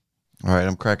All right,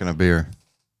 I'm cracking a beer.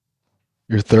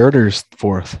 Your third or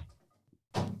fourth?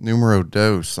 Numero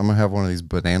dos. I'm going to have one of these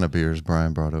banana beers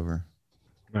Brian brought over.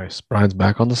 Nice. Brian's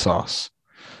back on the sauce.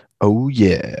 Oh,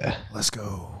 yeah. Let's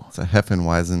go. It's a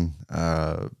Hefeweizen,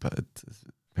 but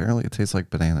apparently it tastes like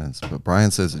bananas. But Brian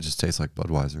says it just tastes like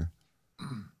Budweiser.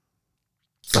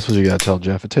 That's what you got to tell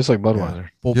Jeff. It tastes like Budweiser.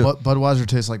 Well, Yeah. Budweiser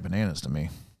tastes like bananas to me.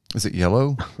 Is it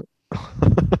yellow?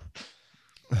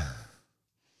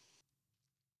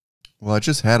 Well, I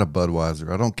just had a Budweiser.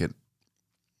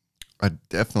 I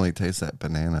definitely taste that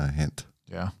banana hint.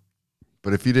 Yeah.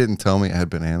 But if you didn't tell me it had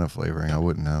banana flavoring, I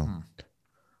wouldn't know.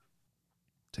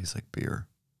 Tastes like beer.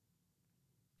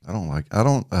 I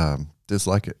don't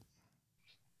dislike it.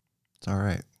 It's all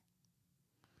right.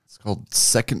 It's called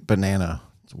Second Banana.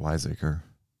 It's Wiseacre.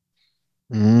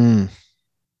 Mm,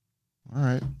 All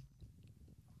right.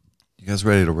 You guys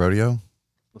ready to rodeo?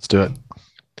 let's do it.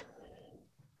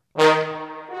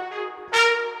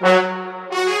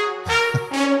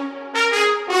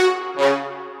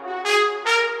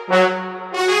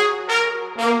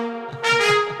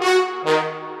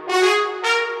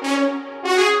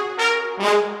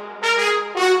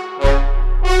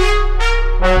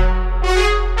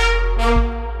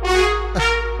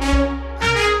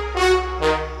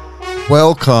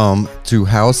 Welcome to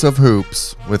House of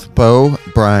Hoops with Bo,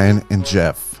 Brian, and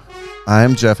Jeff.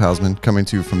 I'm Jeff Hausman, coming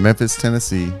to you from Memphis,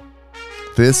 Tennessee.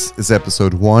 This is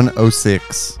episode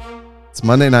 106. It's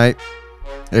Monday night,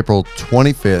 April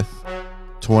 25th,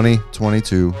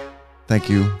 2022. Thank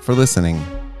you for listening.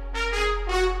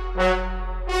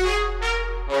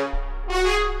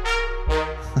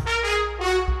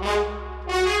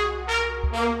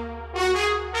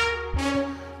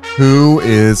 Who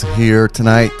is here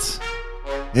tonight?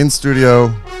 In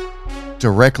studio,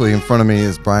 directly in front of me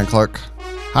is Brian Clark.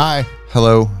 Hi.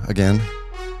 Hello again.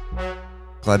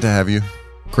 Glad to have you.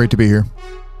 Great to be here.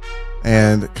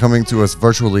 And coming to us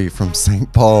virtually from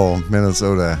St. Paul,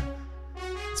 Minnesota,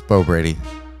 it's Bo Brady.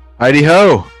 Heidi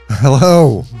ho.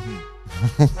 Hello.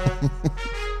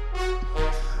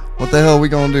 What the hell are we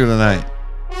going to do tonight?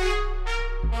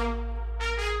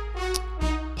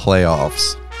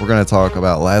 Playoffs. We're going to talk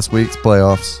about last week's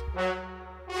playoffs.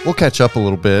 We'll catch up a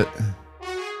little bit.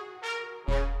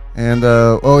 And,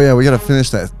 we got to finish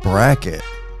that bracket,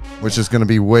 which is going to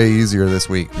be way easier this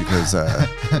week because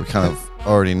we kind of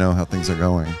already know how things are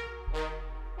going.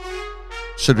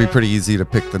 Should be pretty easy to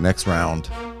pick the next round.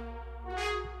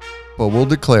 But we'll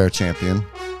declare a champion.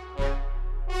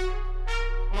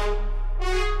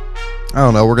 I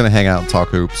don't know. We're going to hang out and talk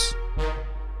hoops.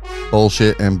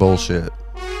 Bullshit and bullshit.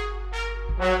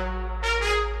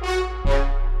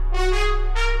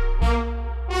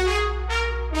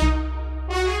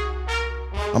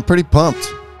 I'm pretty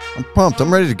pumped.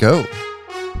 I'm ready to go.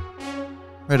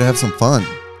 Ready to have some fun.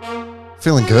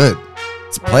 Feeling good.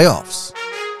 It's playoffs.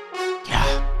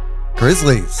 Yeah.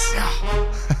 Grizzlies. Yeah.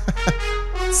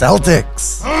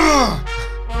 Celtics.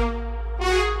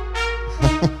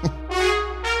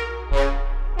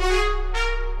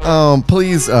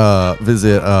 Please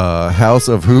visit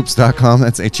houseofhoops.com.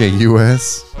 That's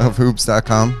HAUS of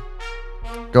hoops.com.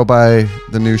 Go buy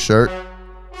the new shirt.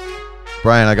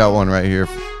 Brian, I got one right here.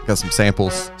 Got some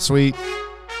samples. Sweet.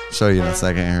 Show you in a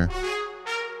second here.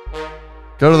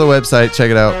 Go to the website, check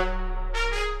it out.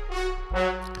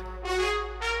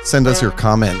 Send us your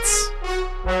comments.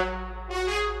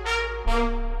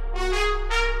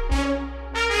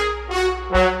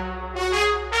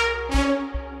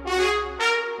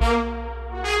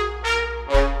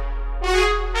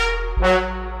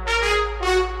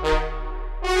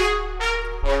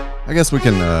 I guess we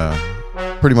can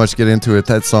pretty much get into it.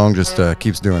 That song just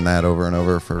keeps doing that over and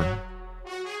over for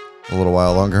a little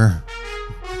while longer.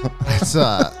 That's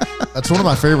one of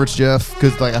my favorites, Jeff,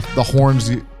 because like the horns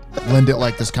lend it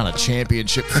like this kind of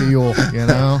championship feel, you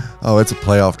know? Oh, it's a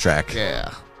playoff track.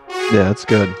 Yeah. Yeah, that's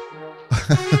good.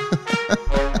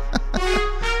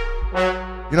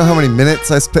 You know how many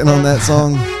minutes I spent on that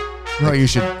song? No, you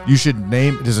should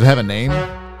name. Does it have a name?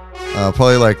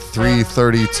 Probably like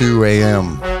 3:32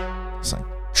 a.m. It's like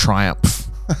Triumph.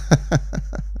 Oh,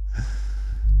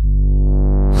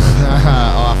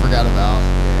 I forgot about.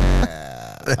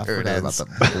 Yeah, I There it forgot about is.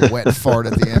 the wet fart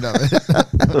at the end of it.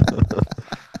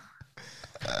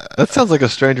 That sounds like a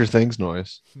Stranger Things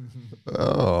noise.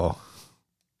 Oh,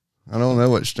 I don't know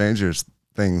what Stranger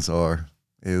Things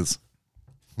is.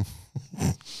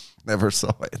 Never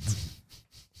saw it.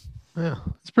 Yeah,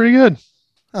 it's pretty good.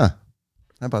 Huh.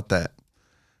 How about that?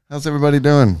 How's everybody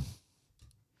doing?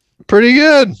 Pretty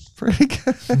good. Pretty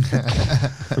good.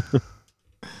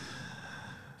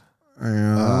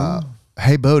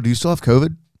 Hey, Bo, do you still have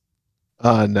COVID?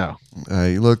 No.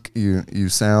 You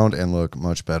sound and look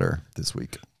much better this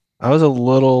week. I was a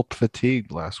little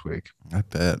fatigued last week. I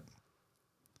bet.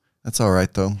 That's all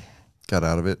right though. Got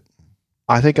out of it.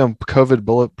 I think I'm COVID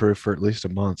bulletproof for at least a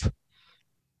month. If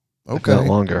not Okay.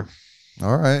 longer.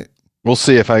 All right. We'll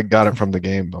see if I got it from the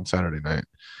game on Saturday night.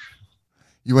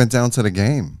 You went down to the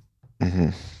game. Mm-hmm.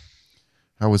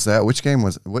 How was that? Which game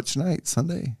was it? Which night?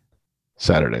 Sunday?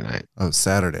 Saturday night. Oh,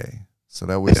 Saturday. So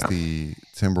that was Yeah. the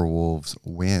Timberwolves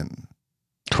win.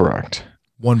 Correct.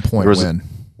 1 point There was a- win.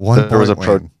 One There was point a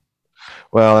pro- win.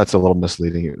 Well, that's a little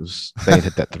misleading. It was they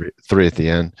hit that three at the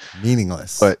end.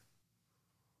 Meaningless.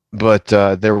 But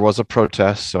there was a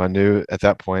protest, so I knew at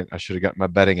that point I should have got my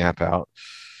betting app out.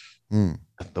 Hmm.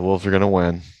 The Wolves are going to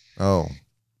win. Oh.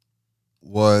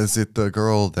 Was it the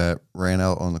girl that ran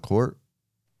out on the court?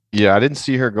 Yeah, I didn't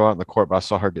see her go out in the court, but I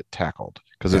saw her get tackled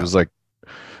because Yeah. it was like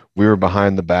we were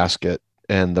behind the basket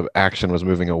and the action was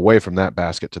moving away from that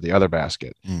basket to the other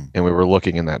basket, and we were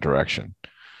looking in that direction.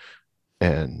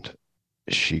 And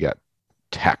she got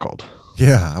tackled.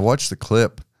 Yeah, I watched the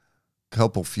clip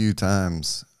a few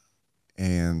times,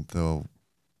 and the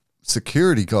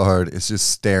security guard is just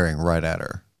staring right at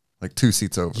her, like 2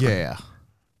 seats over. Yeah.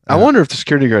 I wonder if the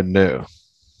security guard knew.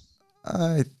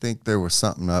 I think there was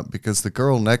something up because the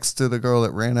girl next to the girl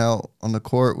that ran out on the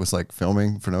court was like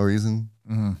filming for no reason,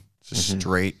 Mhm. just Mhm.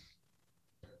 straight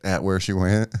at where she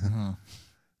went. Mhm.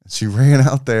 She ran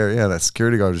out there. Yeah, that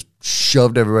security guard just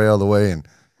shoved everybody out of the way, and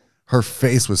her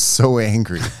face was so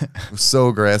angry. It was so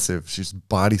aggressive. She just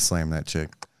body slammed that chick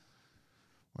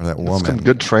or that It's woman. some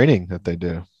good training that they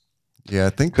do. Yeah, I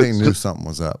think they 'Cause knew the- something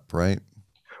was up, right?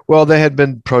 Well, they had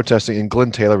been protesting, and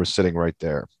Glenn Taylor was sitting right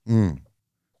there. Mm.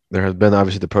 There had been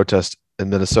obviously the protest in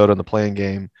Minnesota in the playing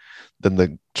game, then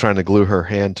the trying to glue her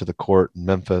hand to the court in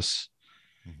Memphis,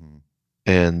 hmm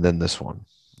and then this one.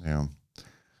 Yeah.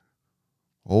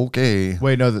 Okay.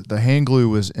 Wait, no, the hand glue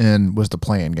was the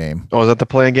playing game. Oh, was that the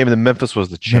playing game? And then Memphis was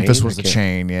the chain. Memphis was I the can't-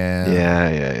 chain. Yeah.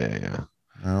 Yeah.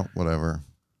 Well, whatever.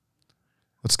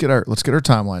 Let's get our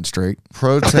timeline straight.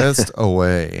 Protest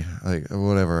away. Like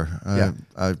whatever. Yeah.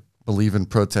 I believe in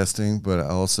protesting, but I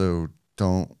also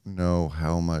don't know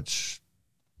how much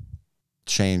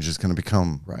change is going to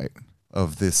become Right.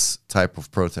 of this type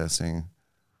of protesting.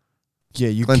 Yeah,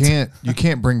 you Glenn-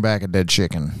 can't bring back a dead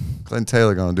chicken. Glenn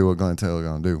Taylor going to do what Glenn Taylor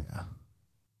going to do.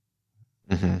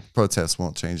 Mm-hmm. Protests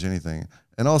won't change anything.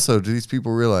 And also, do these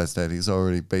people realize that he's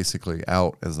already basically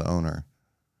out as the owner?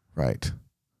 Right.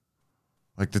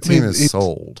 Like the I mean, team is it's-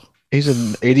 sold. He's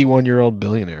an 81-year-old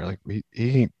billionaire. Like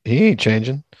he ain't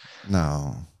changing.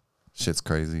 No, shit's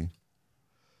crazy.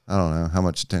 I don't know how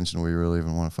much attention we really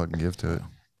even want to fucking give to it.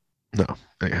 No,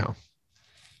 anyhow.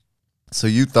 So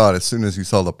you thought as soon as you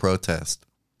saw the protest,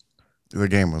 the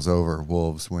game was over.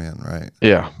 Wolves win, right?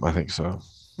 Yeah, I think so.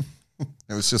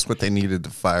 It was just what they needed to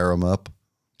fire them up.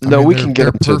 I No, mean, we they're- can get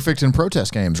they're them to. perfect in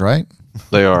protest games, right?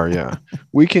 They are, yeah.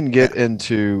 We can get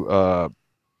into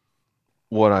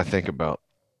what I think about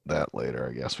that later.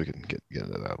 I guess we can get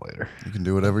into that later. You can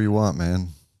do whatever you want, man.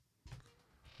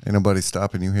 Ain't nobody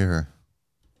stopping you here.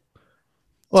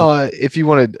 Well, if you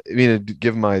wanted me to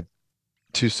give my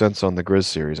 2 cents on the Grizz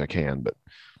series, I can. But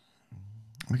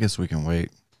I guess we can wait.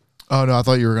 Oh no, I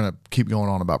thought you were gonna keep going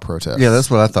on about protests. Yeah, that's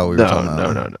what I thought we were no, talking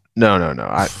about. no.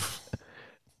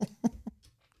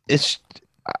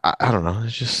 I don't know.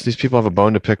 It's just these people have a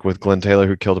bone to pick with Glenn Taylor,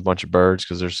 who killed a bunch of birds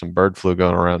because there's some bird flu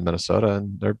going around Minnesota,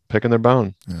 and they're picking their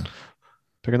bone. Yeah.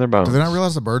 Picking their bones. Did they not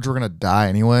realize the birds were gonna die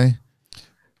anyway?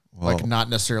 Well, Like not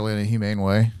necessarily in a humane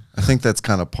way. I think that's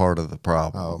kind of part of the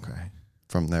problem. Oh, okay.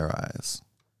 From their eyes,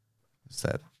 is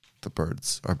that the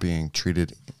birds are being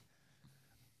treated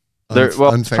They're it's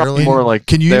probably unfairly. more like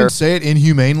Can you they're- even say it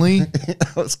inhumanely?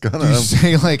 I was Do gonna. you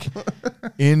say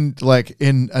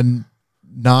in a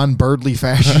non-birdly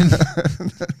fashion?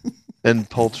 and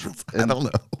poultry. I don't know.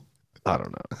 I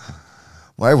don't know.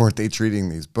 Why weren't they treating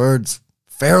these birds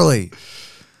fairly?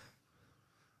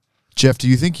 Jeff, do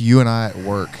you think you and I at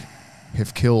work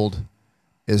have killed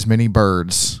as many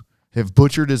birds, have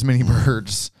butchered as many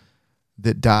birds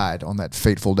that died on that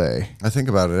fateful day? I think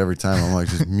about it every time. I'm like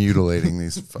just mutilating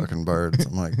these fucking birds.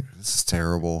 I'm like, this is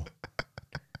terrible.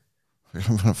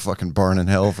 I'm gonna fucking burn in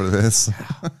hell for this.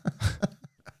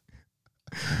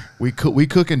 We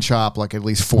cook and chop like at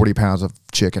least 40 pounds of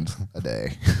chicken a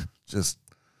day. Just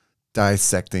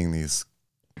dissecting these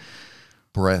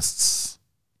breasts.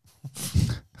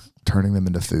 Turning them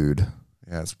into food.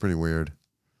 Yeah, it's pretty weird,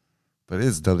 but it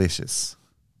is delicious.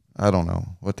 I don't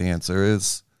know what the answer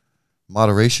is.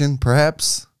 Moderation,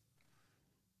 perhaps.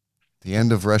 The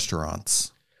end of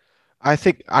restaurants. I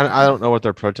think I don't know what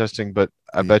they're protesting, but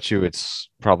I bet you it's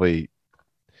probably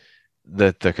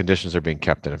that the conditions are being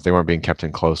kept in. If they weren't being kept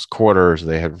in close quarters,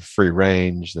 they had free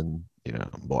range, then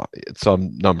it's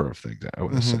some number of things, I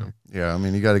would assume. Yeah, I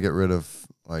mean, you got to get rid of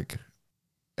like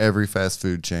every fast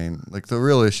food chain. Like the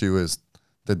real issue is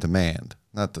the demand,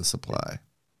 not the supply.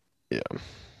 Yeah.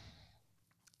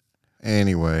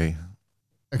 Anyway,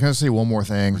 I can say one more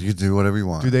thing. you do whatever you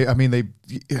want. Do they? I mean,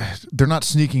 they're not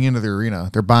sneaking into the arena.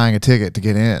 They're buying a ticket to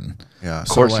get in. Yeah, Of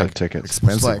course, like, tickets.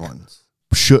 expensive like- ones.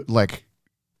 Should like,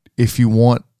 if you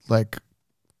want like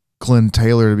Glenn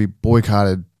Taylor to be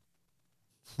boycotted,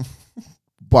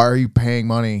 why are you paying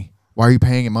money? Why are you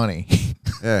paying him money?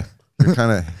 Yeah, you're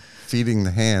kind of feeding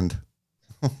the hand.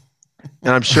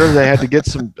 And I'm sure they had to get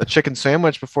a chicken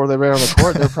sandwich before they ran on the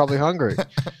court. They're probably hungry.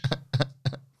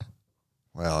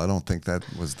 Well, I don't think that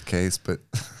was the case, but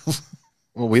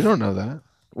Well, we don't know that.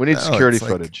 We need No, security it's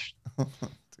like- footage.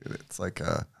 dude, it's like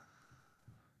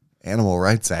animal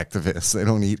rights activists. They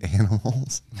don't eat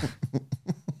animals.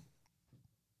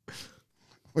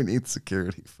 We need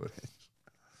security footage.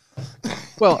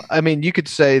 Well, I mean, you could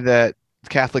say that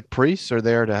Catholic priests are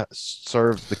there to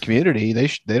serve the community.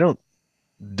 They don't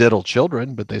diddle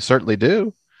children, but they certainly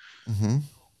do. Mm-hmm.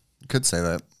 Could say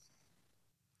that.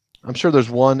 I'm sure there's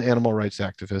one animal rights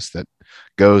activist that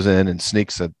goes in and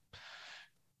sneaks a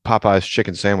Popeye's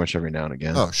chicken sandwich every now and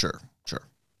again. Oh, sure.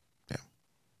 Yeah.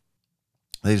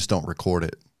 They just don't record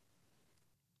it.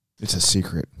 It's a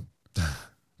secret.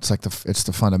 It's like it's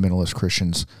the fundamentalist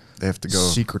Christians' They have to go.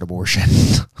 secret abortion.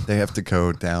 They have to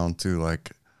go down to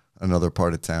like another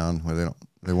part of town where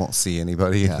they won't see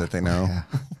anybody that they know. Yeah.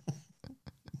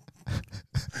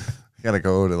 You got to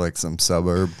go to like some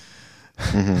suburb.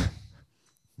 Mhm.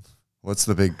 What's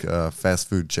the big fast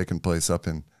food chicken place up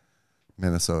in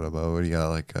Minnesota, Bo? What do you got?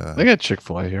 Like They got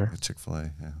Chick-fil-A here.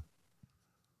 Chick-fil-A. Yeah.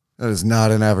 That is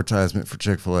not an advertisement for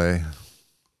Chick-fil-A.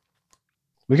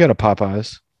 We got a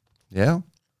Popeyes. Yeah.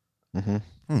 Mm-hmm.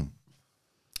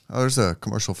 Oh, there's a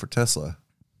commercial for Tesla.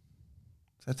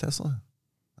 Is that Tesla?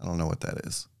 I don't know what that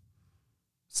is.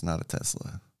 It's not a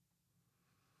Tesla.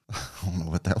 I don't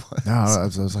know what that was. No,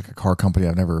 it was like a car company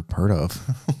I've never heard of.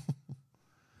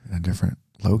 A different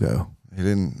logo. He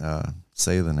didn't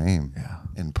say the name Yeah.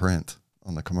 in print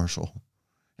on the commercial.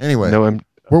 Anyway, No,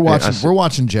 We're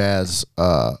watching Jazz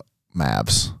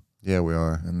Mavs, yeah, we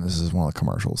are. and this is one of the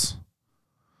commercials.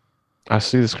 I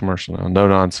see this commercial now. No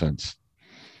nonsense.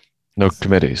 No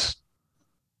committees.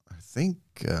 I think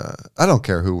I don't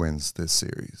care who wins this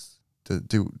series.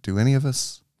 Do any of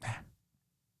us?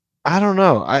 I don't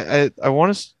know. I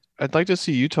want to. I'd like to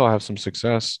see Utah have some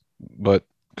success, but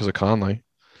because of Conley,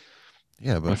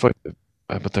 Yeah, I but feel like,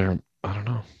 but they're. I don't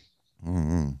know.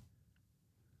 mm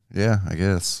yeah, I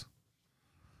guess.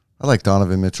 I like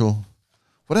Donovan Mitchell.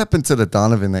 What happened to the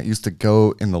Donovan that used to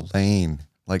go in the lane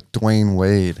like Dwayne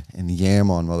Wade and yam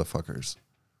on motherfuckers?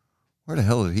 Where the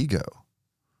hell did he go?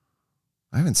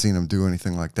 I haven't seen him do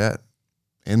anything like that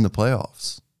in the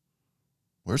playoffs.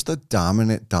 Where's the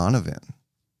dominant Donovan?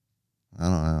 I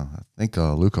don't know. I think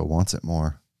Luka wants it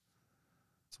more.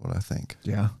 That's what I think.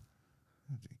 Yeah.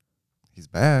 He's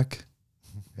back.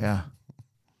 Yeah.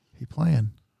 He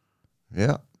playing.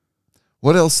 Yeah.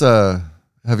 What else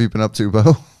have you been up to,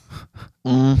 Bo?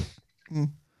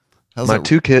 How's My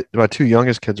it? my two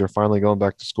youngest kids are finally going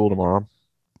back to school tomorrow.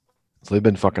 So they've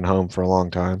been fucking home for a long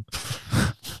time.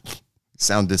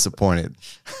 Sound disappointed.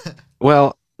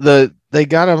 Well, they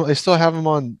got them. They still have them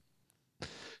on.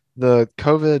 The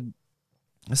COVID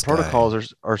This guy,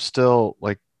 protocols are still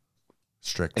like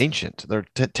strict. ancient. They're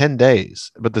 10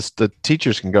 days, but the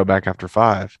teachers can go back after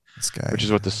 5, This guy. which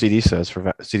is what the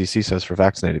CDC says for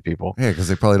vaccinated people. Yeah, because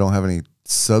they probably don't have any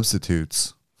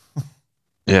substitutes.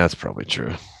 Yeah, that's probably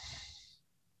true.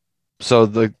 So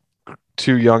the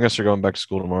two youngest are going back to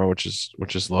school tomorrow, which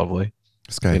is lovely.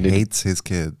 This guy Indeed. hates his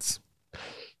kids.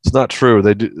 It's not true.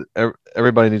 They do.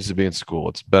 Everybody needs to be in school.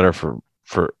 It's better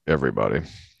for everybody.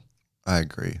 I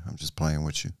agree. I'm just playing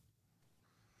with you.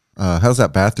 How's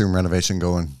that bathroom renovation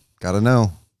going? Gotta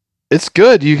know. It's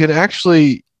good. You can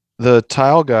actually. The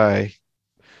tile guy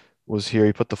was here.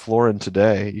 He put the floor in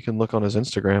today. You can look on his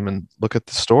Instagram and look at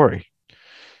the story.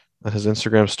 At his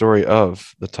Instagram story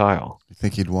of the tile. You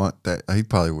think he'd want that? He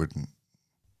probably wouldn't.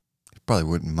 He probably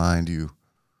wouldn't mind you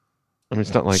I mean,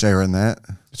 it's not like sharing that.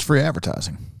 It's free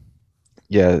advertising.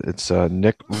 yeah. It's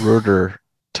Nick Ruder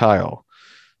tile.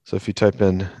 So if you type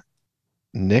in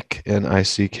Nick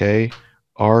NICK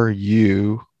REUTER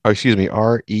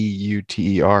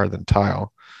then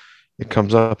tile, it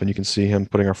comes up and you can see him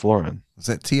putting our floor in. Was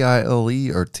that TILE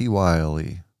or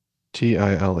TYLE?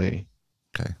 TILE.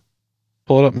 Okay.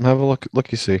 Pull it up and have a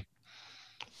look. You see,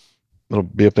 it'll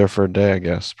be up there for a day, I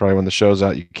guess. Probably when the show's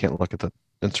out, you can't look at the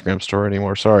Instagram story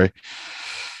anymore. Sorry.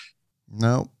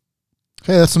 No.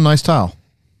 Hey, that's some nice tile.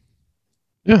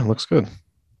 Yeah, looks good.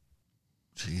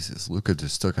 Jesus, Luka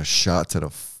just took a shot to the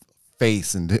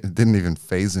face and didn't even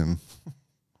phase him.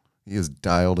 He is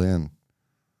dialed in.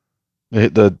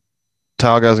 The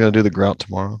tile guy's gonna do the grout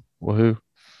tomorrow. Woohoo!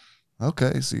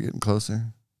 Okay, so you're getting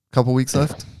closer. Couple weeks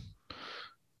left.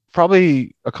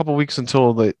 Probably a couple weeks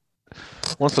until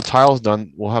once the tile's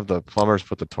done, we'll have the plumbers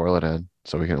put the toilet in,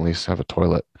 so we can at least have a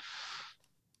toilet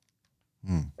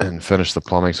and finish the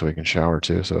plumbing, so we can shower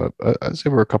too. So I'd say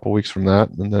we're a couple weeks from that,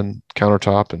 and then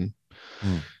countertop and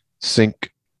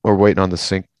sink. We're waiting on the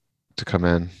sink to come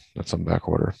in. That's on back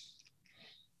order.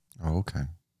 Oh, okay.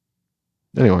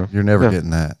 Anyway, You're never getting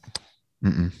that.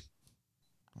 Mm-mm.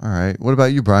 All right. What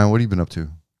about you, Brian? What have you been up to?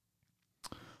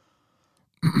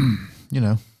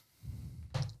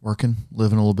 Working,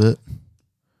 living a little bit,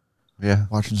 Yeah.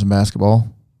 watching some basketball,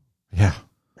 Yeah.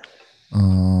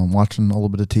 watching a little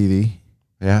bit of TV.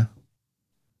 Yeah.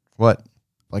 What?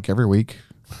 Like every week.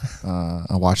 I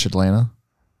watch Atlanta.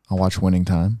 I watch Winning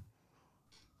Time.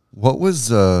 What was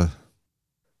the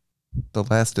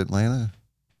last Atlanta?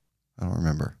 I don't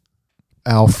remember.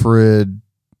 Alfred,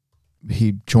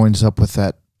 he joins up with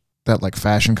that like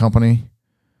fashion company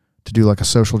to do like a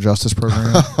social justice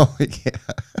program. Oh, yeah.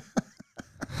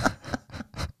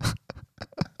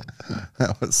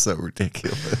 That was so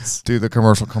ridiculous. Dude, the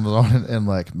commercial comes on and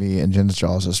like me and Jen's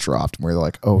jaws just dropped and we're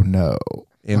like, oh no.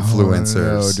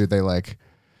 Influencers. Oh, no, dude,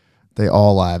 they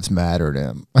all lives mattered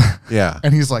him. Yeah.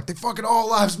 And he's like, they fucking all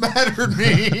lives mattered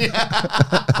me.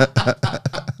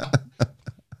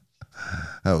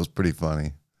 That was pretty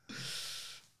funny.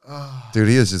 Dude,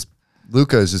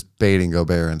 Luka is just baiting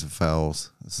Gobert into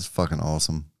fouls. This is fucking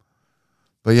awesome.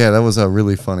 But yeah, that was a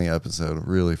really funny episode.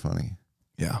 Really funny.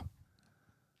 Yeah.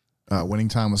 Winning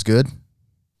Time was good.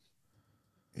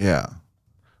 Yeah.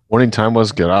 Winning Time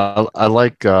was good. I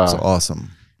like It's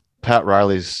awesome. Pat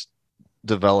Riley's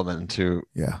development into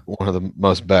one of the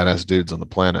most badass dudes on the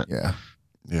planet. Yeah.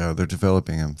 Yeah, they're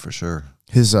developing him for sure.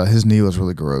 His knee was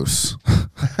really gross.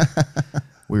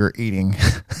 We were eating.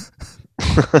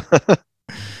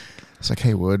 It's like,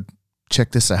 hey, Wood,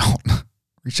 check this out.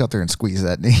 Reach out there and squeeze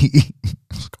that knee.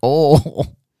 Like, oh.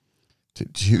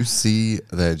 Did you see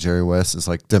that Jerry West is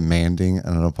like demanding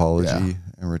an apology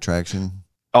and retraction?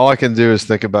 All I can do is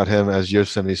think about him as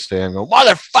Yosemite Sam going,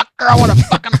 motherfucker, I want to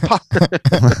fucking apologize.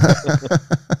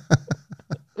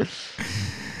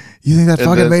 You think that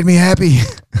fucking made me happy?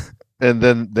 And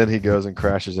then he goes and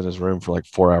crashes in his room for like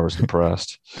 4 hours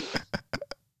depressed.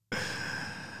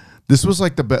 This was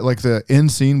like the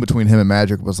end scene between him and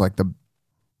Magic was like the.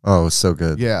 Oh, it was so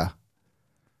good. Yeah.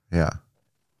 Yeah.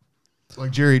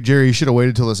 Like Jerry, you should have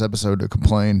waited till this episode to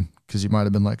complain because you might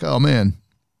have been like, oh man,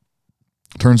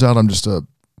 turns out I'm just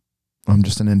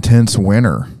an intense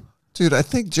winner. Dude, I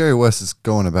think Jerry West is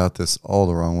going about this all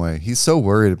the wrong way. He's so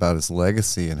worried about his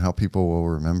legacy and how people will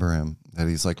remember him that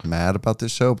he's like mad about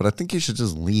this show. But I think he should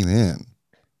just lean in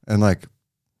and like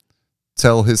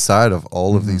tell his side of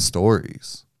all of these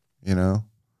stories, you know?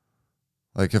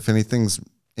 Like if anything's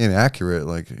inaccurate,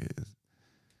 like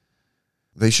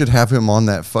they should have him on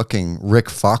that fucking Rick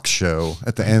Fox show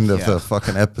at the end of the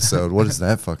fucking episode. What is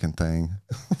that fucking thing?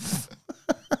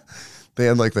 They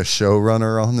had like the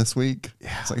showrunner on this week.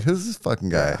 Yeah. It's like, who's this fucking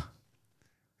guy? Yeah.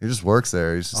 He just works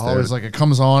there. He's just always like, it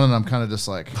comes on and I'm kind of just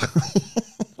like,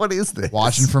 what is this?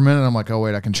 Watching for a minute. I'm like, oh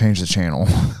wait, I can change the channel.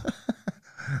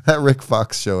 That Rick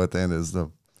Fox show at the end is the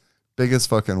biggest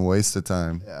fucking waste of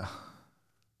time. Yeah.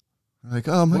 Like,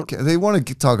 oh my God. They want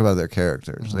to talk about their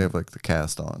characters. Mm-hmm. They have like the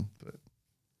cast on, but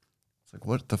it's like,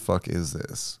 what the fuck is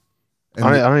this? And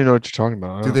I don't even know what you're talking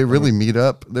about. Do they really meet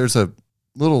up? There's a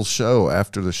little show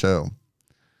after the show.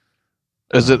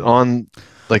 Is it on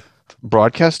like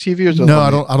broadcast TV or is it no?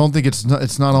 I don't think it's not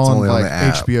on like on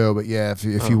HBO. But yeah, if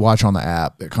you watch on the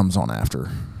app, it comes on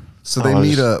after. So they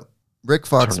meet up. Rick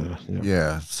Fox.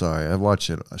 Sorry, I watch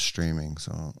it streaming,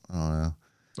 so I don't know.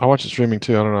 I watch it streaming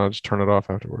too. I don't know. I just turn it off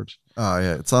afterwards. Oh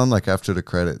yeah, it's on like after the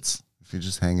credits. If you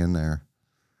just hang in there.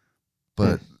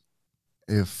 But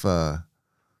if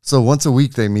so, once a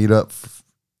week they meet up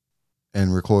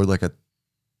and record like a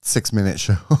 6-minute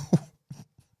show.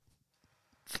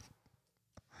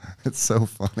 It's so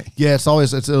funny. Yeah,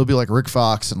 it'll be like Rick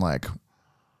Fox and like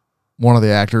one of the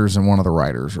actors and one of the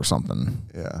writers or something.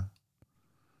 Yeah.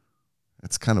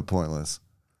 It's kind of pointless.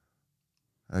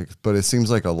 Like, but it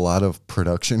seems like a lot of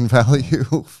production value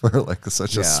for like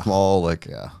such a small like.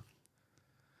 Yeah.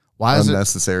 Why is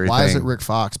unnecessary Why is thing. it Rick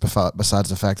Fox besides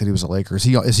the fact that he was a Laker? Is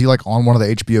he like on one of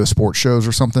the HBO sports shows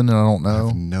or something? And I don't I know.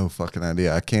 have no fucking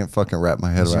idea. I can't fucking wrap my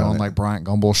head Is he around on it. like Bryant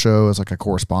Gumbel's show as like a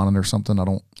correspondent or something? I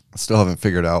don't. I still haven't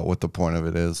figured out what the point of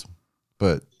it is.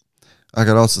 But I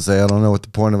could also say I don't know what the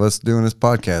point of us doing this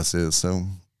podcast is. So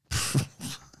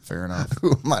Fair enough.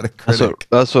 who am I to critic?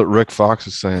 That's what Rick Fox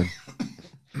is saying.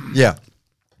 Yeah.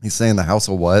 He's saying the house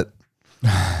of what?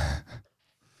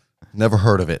 Never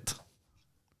heard of it.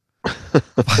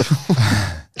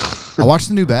 I watched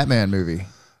the new Batman movie.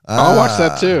 I'll watch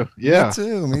that too. Yeah. Me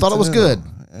too. Me I thought it was too. good.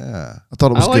 Yeah. I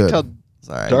thought it was I liked good. how It's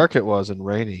all right. dark it was and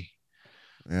rainy.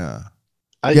 Yeah.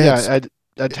 I'd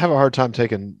have a hard time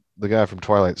taking the guy from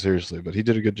Twilight seriously, but he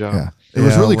did a good job. Yeah, it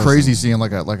was Yeah, really it crazy wasn't- seeing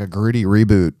like a gritty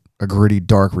reboot, a gritty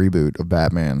dark reboot of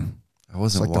Batman. I It's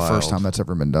wasn't like the first time that's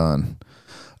ever been done.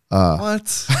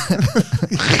 What?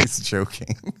 He's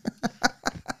joking.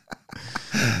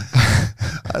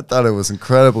 I thought it was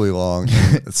incredibly long.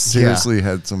 It seriously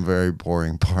had some very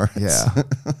boring parts. Yeah,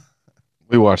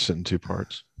 We watched it in 2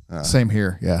 parts. same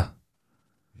here. Yeah,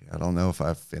 I don't know if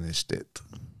I finished it.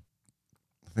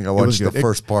 I think I was watched the good.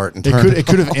 first part and it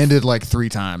could have ended like 3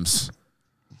 times.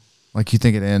 Like you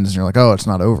think it ends, and you're like, oh, it's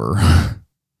not over.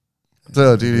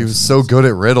 So, dude, he was so good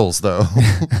at riddles, though.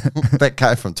 That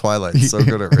guy from Twilight is so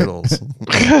good at riddles.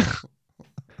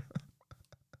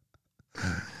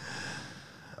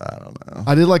 I don't know.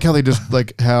 I did like how they just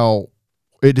like how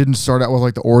it didn't start out with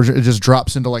like the origin. It just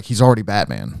drops into like he's already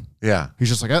Batman. Yeah. He's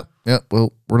just like, oh, yeah,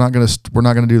 well, we're not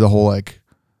gonna do the whole like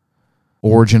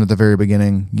origin at the very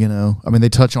beginning. You know, I mean, they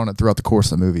touch on it throughout the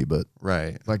course of the movie, but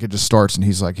Right. like it just starts and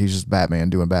he's just Batman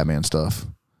doing Batman stuff.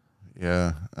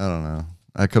 Yeah. I don't know.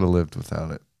 I could have lived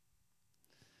without it.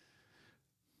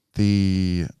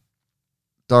 The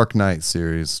Dark Knight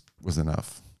series was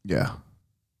enough. Yeah.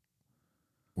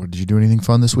 What, did you do anything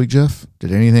fun this week, Jeff?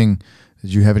 Did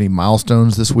you have any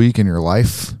milestones this week in your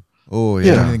life? Oh, Did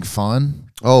you do yeah. anything fun?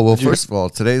 Oh, well, Did you- first of all,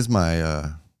 today's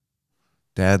my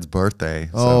dad's birthday.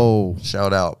 So Oh.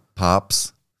 shout out,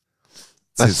 Pops.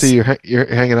 It's I his- see you're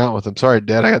hanging out with him. Sorry,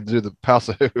 Dad. I got to do the House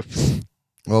of Hoops.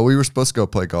 Well, we were supposed to go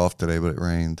play golf today, but it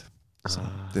rained. So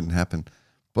it didn't happen.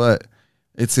 But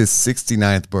it's his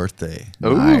 69th birthday.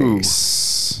 Ooh.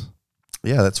 Nice.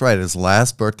 Yeah, that's right. His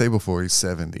last birthday before he's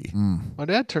 70. Mm. My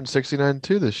dad turned 69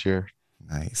 too this year.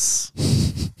 Nice.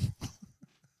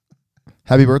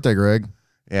 Happy birthday, Greg.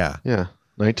 Yeah. Yeah,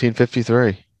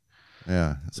 1953.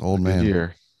 Yeah. It's old Good man.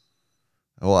 year.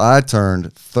 Well, I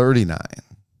turned 39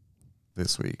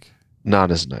 this week.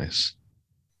 Not as nice.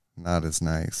 Not as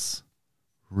nice.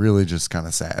 Really just kind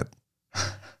of sad.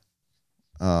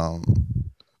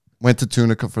 Went to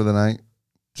Tunica for the night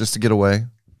just to get away.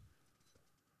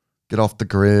 Get off the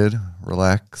grid,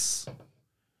 relax.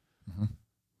 Mhm.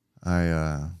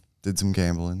 I did some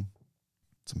gambling,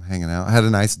 some hanging out. I had a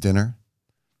nice dinner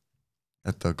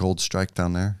at the Gold Strike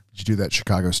down there. Did you do that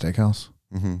Chicago Steakhouse?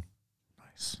 Mm-hmm.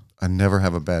 Nice. I never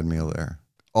have a bad meal there.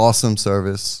 Awesome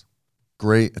service,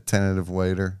 great attentive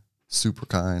waiter, super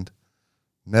kind.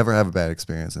 Never have a bad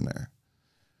experience in there.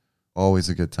 Always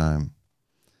a good time.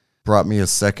 Brought me a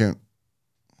second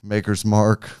Maker's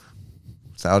Mark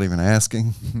without even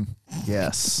asking.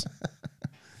 Yes.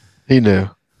 He knew.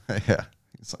 Yeah.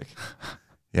 He's like,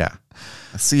 yeah,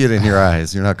 I see it in your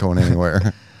eyes. You're not going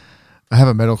anywhere. I have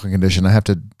a medical condition. I have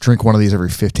to drink one of these every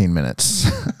 15 minutes.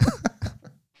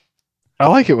 I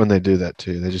like it when they do that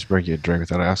too. They just bring you a drink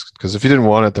without asking. Because if you didn't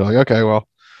want it, they're like, okay, well,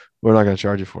 we're not going to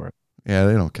charge you for it. Yeah,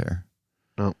 they don't care.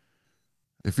 No.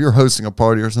 If you're hosting a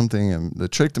party or something, and the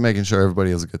trick to making sure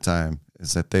everybody has a good time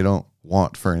is that they don't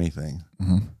want for anything,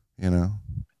 Mm-hmm. you know?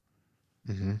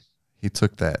 Mm-hmm. He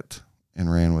took that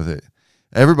and ran with it.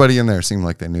 Everybody in there seemed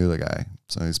like they knew the guy,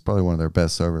 so he's probably one of their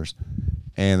best servers.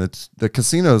 And it's, the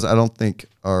casinos, I don't think,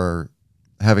 are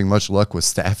having much luck with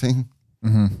staffing.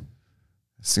 Mm-hmm.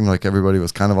 It seemed like everybody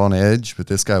was kind of on edge, but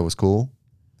this guy was cool.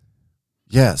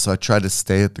 Yeah, so I tried to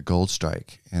stay at the Gold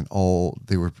Strike, and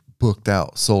they were booked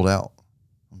out, sold out.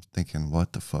 I'm thinking,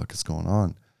 what the fuck is going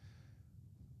on?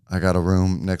 I got a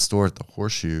room next door at the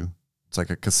Horseshoe. It's like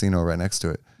a casino right next to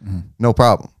it. Mm-hmm. No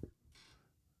problem.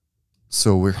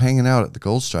 So we're hanging out at the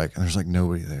Gold Strike, and there's like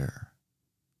nobody there.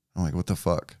 I'm like, what the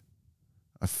fuck?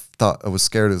 I was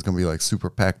scared it was going to be like super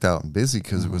packed out and busy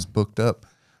because it was booked up.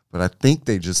 But I think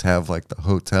they just have like the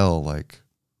hotel like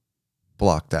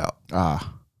blocked out.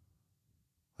 Ah.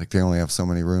 Like they only have so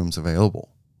many rooms available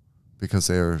because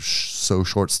they're so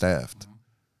short staffed.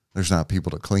 There's not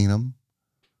people to clean them.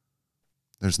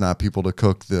 There's not people to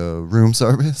cook the room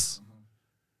service.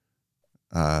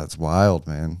 It's wild,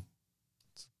 man.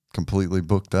 It's completely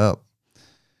booked up.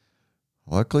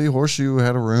 luckily, Horseshoe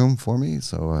had a room for me,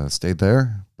 so I stayed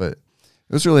there. But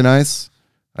it was really nice.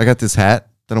 I got this hat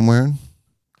that I'm wearing.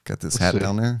 Got this Let's hat see.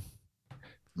 down there.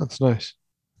 That's nice.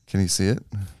 Can you see it?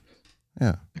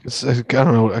 Yeah. I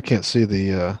don't know. I can't see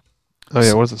the. Oh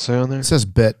yeah, what does it say on there? It says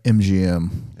Bet MGM.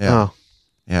 Yeah. Oh,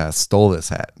 Yeah, I stole this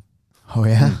hat. Oh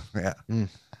yeah. Yeah. Mm.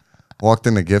 Walked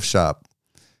in the gift shop.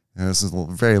 And this is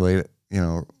very late.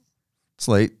 It's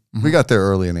late. We got there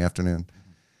early in the afternoon.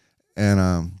 And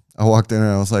I walked in and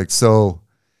I was like, so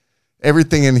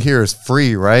everything in here is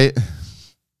free, right?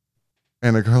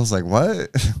 And the girl's like, what?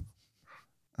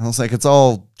 I was like, it's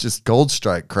all just Gold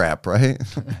Strike crap, right?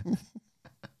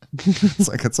 It's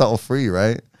like, it's all free,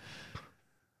 right?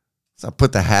 So I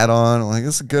put the hat on. I'm like,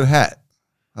 it's a good hat.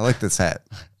 I like this hat.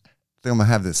 I think I'm going to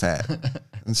have this hat.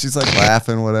 And she's like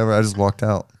laughing, whatever. I just walked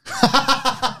out.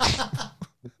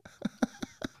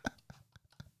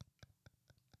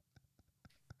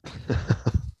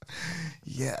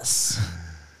 Yes.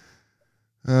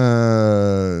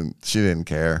 She didn't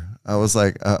care. I was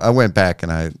like, I went back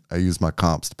and I used my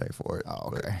comps to pay for it.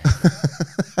 Oh, okay.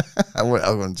 I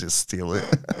wouldn't just steal it.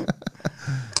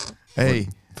 Hey,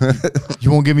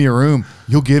 you won't give me a room.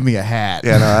 You'll give me a hat.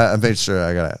 Yeah, no, I made sure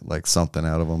I got like something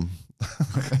out of them.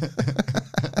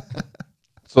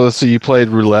 so let's see. You played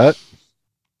roulette.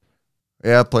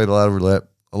 Yeah, I played a lot of roulette.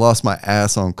 I lost my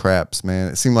ass on craps, man.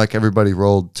 It seemed like everybody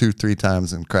rolled 2-3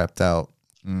 times and crapped out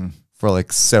for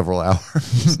like several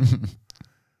hours.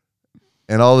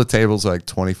 And all the tables are like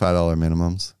 $25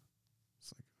 minimums.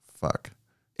 It's like, fuck.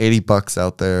 $80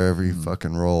 out there every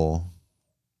fucking roll.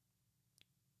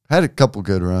 Had a couple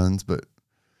good runs, but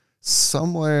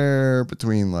somewhere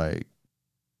between like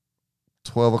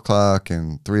 12 o'clock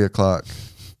and 3 o'clock,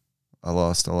 I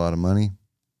lost a lot of money.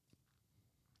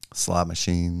 Slot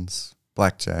machines,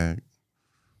 blackjack.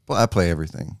 Well, I play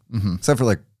everything except for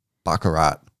like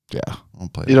baccarat. Yeah. I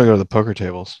don't play. You don't go to the poker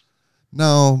tables.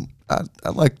 No, I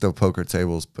like the poker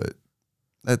tables, but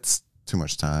that's too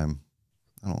much time.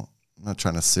 I'm not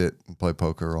trying to sit and play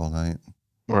poker all night.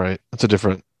 Right. That's a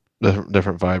different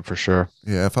vibe for sure.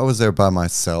 Yeah, if I was there by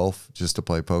myself just to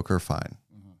play poker, fine.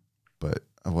 But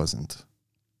I wasn't.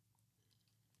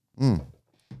 I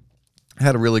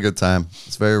had a really good time.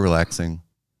 It's very relaxing.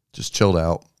 Just chilled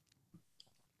out.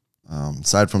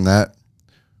 Aside from that,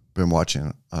 been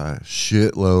watching a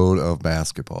shitload of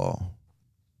basketball.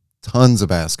 Tons of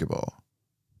basketball.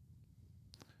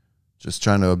 Just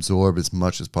trying to absorb as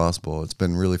much as possible. It's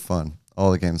been really fun. All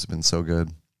the games have been so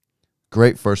good.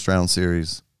 Great first round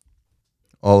series.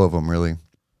 All of them, really.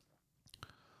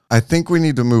 I think we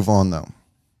need to move on, though.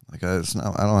 Like I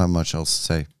don't have much else to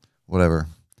say. Whatever.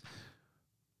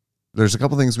 There's a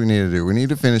couple things we need to do. We need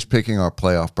to finish picking our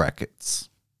playoff brackets.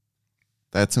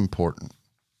 That's important.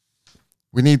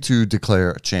 We need to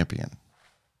declare a champion.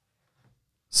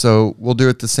 So we'll do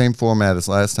it the same format as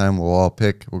last time. We'll all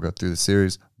pick. We'll go through the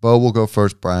series. Bo will go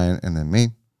first, Brian, and then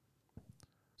me.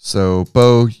 So,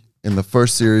 Bo, in the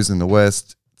first series in the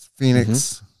West, it's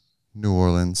Phoenix, New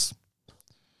Orleans.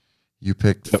 You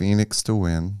picked Phoenix to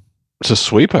win. It's a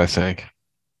sweep, I think.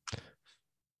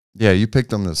 Yeah, you picked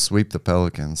them to sweep the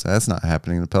Pelicans. That's not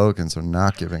happening. The Pelicans are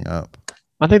not giving up.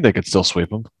 I think they could still sweep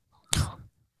them.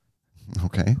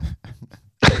 Okay.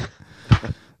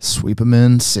 Sweep them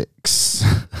in 6.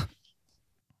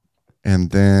 And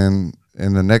then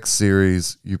in the next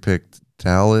series, you picked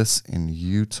Dallas and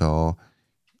Utah.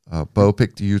 Bo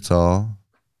picked Utah.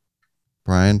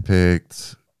 Brian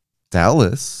picked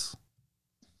Dallas.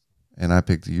 And I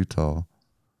picked Utah.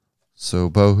 So,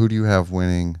 Bo, who do you have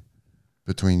winning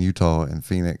between Utah and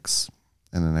Phoenix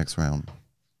in the next round?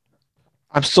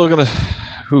 I'm still going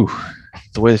to...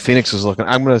 The way the Phoenix is looking,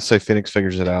 I'm going to say Phoenix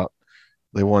figures it out.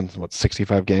 They won,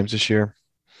 65 games this year?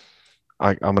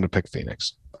 I'm going to pick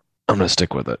Phoenix. I'm going to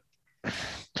stick with it.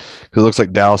 Because it looks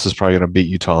like Dallas is probably going to beat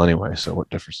Utah anyway, so what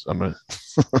difference? I'm going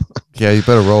to... Yeah, you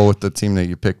better roll with the team that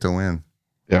you picked to win.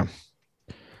 Yeah.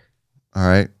 All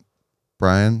right.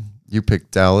 Brian, you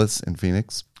picked Dallas and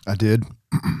Phoenix. I did.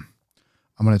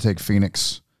 I'm going to take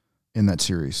Phoenix in that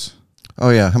series. Oh,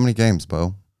 yeah. How many games,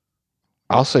 Bo?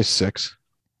 I'll say 6.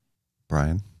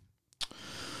 Brian?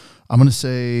 I'm going to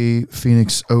say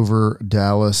Phoenix over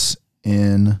Dallas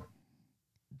in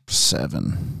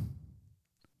 7.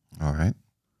 All right.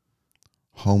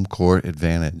 Home court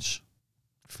advantage,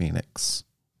 Phoenix.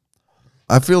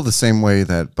 I feel the same way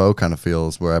that Bo kind of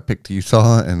feels, where I picked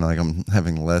Utah and like I'm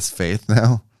having less faith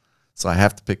now. So I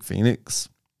have to pick Phoenix.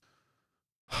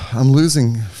 I'm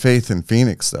losing faith in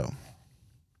Phoenix, though.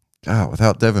 God,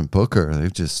 without Devin Booker,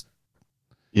 they've just...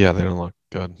 Yeah, they don't look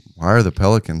good. Why are the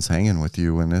Pelicans hanging with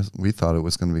you when we thought it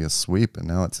was going to be a sweep and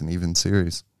now it's an even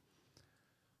series?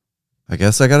 I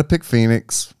guess I got to pick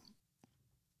Phoenix.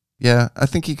 Yeah, I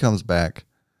think he comes back.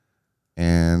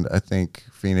 And I think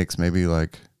Phoenix maybe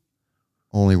like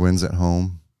only wins at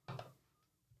home.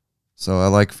 So I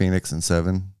like Phoenix in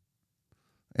 7.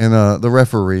 And the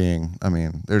refereeing, I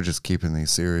mean, they're just keeping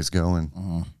these series going.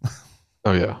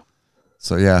 Oh, yeah.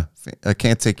 So, yeah, I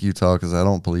can't take Utah because I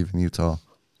don't believe in Utah.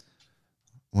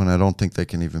 When I don't think they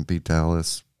can even beat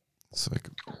Dallas. It's like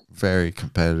a very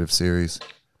competitive series.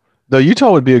 Though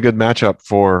Utah would be a good matchup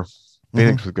for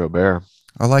Phoenix with Gobert.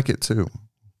 I like it too.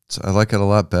 So I like it a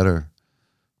lot better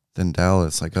than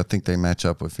Dallas. Like I think they match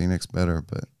up with Phoenix better,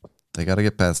 but they got to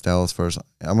get past Dallas first.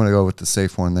 I'm going to go with the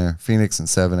safe one there. Phoenix in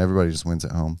 7. Everybody just wins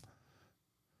at home.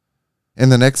 In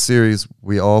the next series,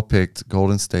 we all picked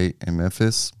Golden State and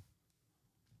Memphis.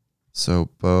 So,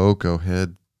 Bo, go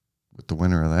ahead with the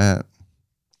winner of that.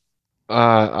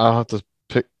 I'll have to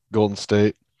pick Golden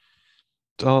State.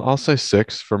 I'll say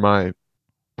 6 for my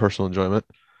personal enjoyment.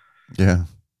 Yeah.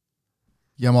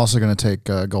 Yeah, I'm also going to take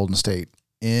Golden State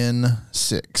in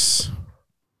 6.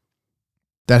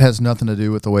 That has nothing to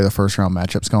do with the way the first round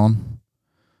matchup's gone.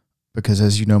 Because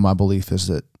as you know, my belief is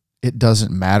that it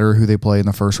doesn't matter who they play in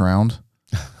the first round.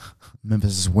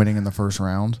 Memphis is winning in the first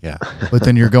round. Yeah. But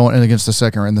then you're going in against the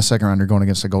second round. In the second round, you're going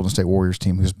against the Golden State Warriors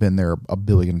team who's been there a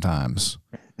billion times.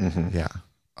 Mm-hmm. Yeah.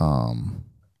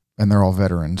 And they're all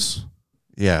veterans.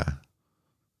 Yeah.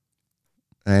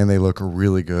 And they look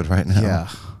really good right now. Yeah.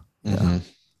 Mm-hmm.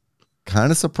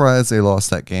 Kind of surprised they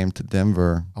lost that game to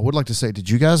Denver. I would like to say, did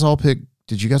you guys all pick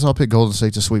Golden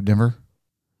State to sweep Denver?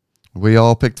 We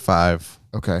all picked 5.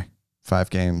 Okay. 5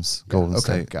 games, Golden Okay,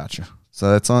 State. gotcha.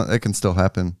 So that's on. It can still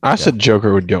happen. I said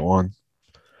Joker would get 1.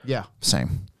 Yeah,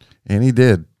 same. And he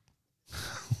did.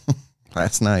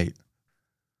 Last night.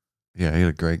 Yeah, he had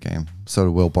a great game. So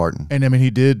did Will Barton. And I mean,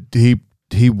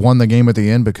 he won the game at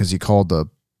the end because he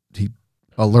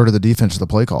alerted the defense to the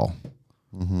play call.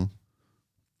 Mm-hmm.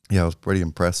 Yeah, it was pretty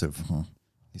impressive. Mm-hmm.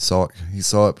 He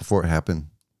saw it before it happened.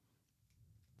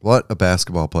 What a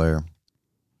basketball player.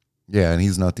 Yeah, and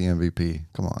he's not the MVP.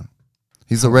 Come on.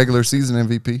 He's a regular season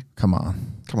MVP. Come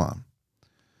on. Come on.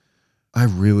 I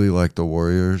really like the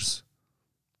Warriors,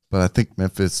 but I think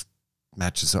Memphis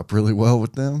matches up really well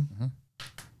with them. Mm-hmm.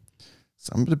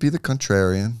 So I'm going to be the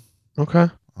contrarian. Okay.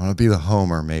 I'm going to be the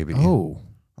homer, maybe. Oh.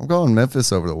 I'm going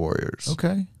Memphis over the Warriors.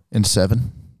 Okay. In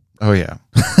 7. Oh, yeah.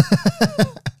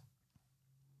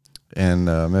 And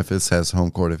Memphis has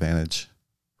home court advantage.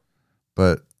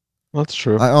 But That's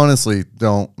true. I honestly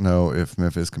don't know if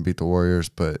Memphis can beat the Warriors,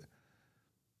 but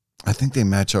I think they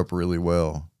match up really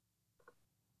well.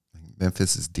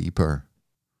 Memphis is deeper.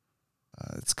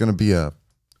 It's going to be a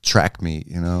track meet,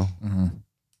 you know? Mm-hmm.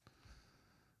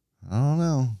 I don't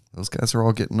know. Those guys are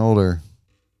all getting older.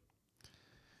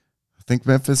 I think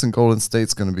Memphis and Golden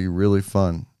State's going to be really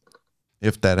fun.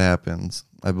 If that happens,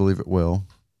 I believe it will.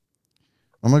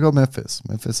 I'm going to go Memphis.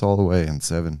 Memphis all the way in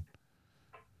 7.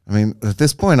 I mean, at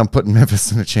this point, I'm putting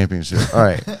Memphis in the championship. All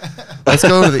right. Let's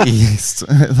go to the East.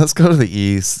 Let's go to the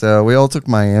East. We all took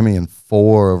Miami in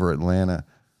 4 over Atlanta.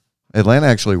 Atlanta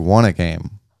actually won a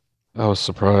game. I was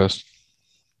surprised.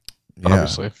 Yeah.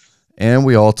 Obviously. And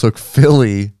we all took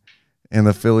Philly in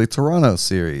the Philly-Toronto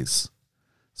series.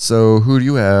 So who do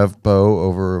you have, Bo,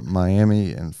 over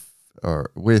Miami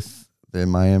or with the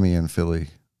Miami and Philly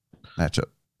matchup?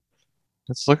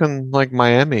 It's looking like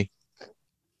Miami.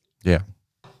 Yeah.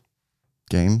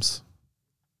 Games?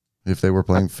 If they were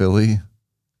playing Philly,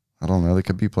 I don't know. They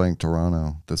could be playing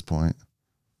Toronto at this point,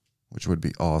 which would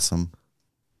be awesome.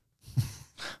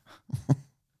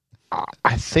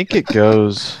 I think it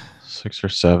goes 6 or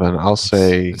 7. I'll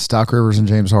say. It's Doc Rivers and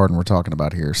James Harden we're talking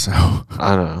about here, so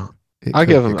I don't know. I'll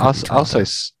give him. I'll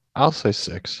say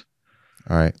 6.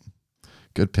 All right.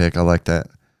 Good pick. I like that.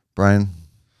 Brian?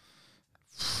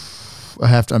 I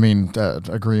have to.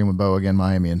 Agreeing with Bo again.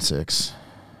 Miami in 6.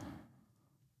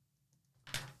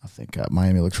 I think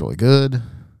Miami looks really good.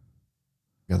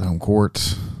 Got the home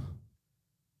court.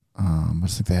 I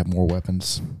just think they have more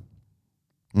weapons.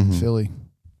 Mm-hmm. Philly.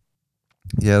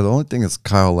 Yeah, the only thing is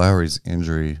Kyle Lowry's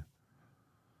injury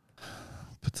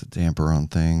puts a damper on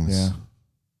things. Yeah.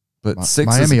 But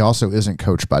Miami also isn't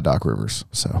coached by Doc Rivers,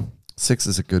 so 6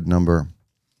 is a good number.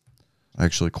 I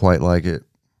actually quite like it.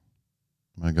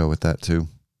 I'm going to go with that too.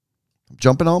 I'm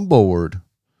jumping on board.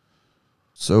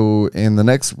 So in the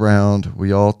next round,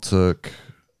 we all took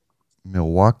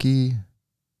Milwaukee,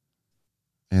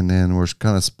 and then we're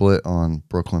kind of split on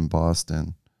Brooklyn,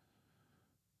 Boston.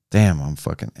 Damn, I'm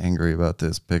fucking angry about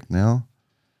this pick now.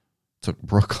 Took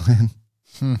Brooklyn.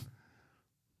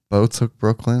 Bo took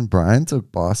Brooklyn. Brian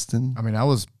took Boston. I mean, I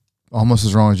was almost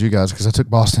as wrong as you guys because I took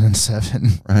Boston in 7.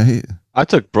 right? I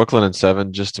took Brooklyn in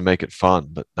 7 just to make it fun,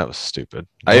 but that was stupid.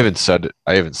 I even said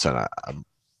I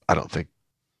don't think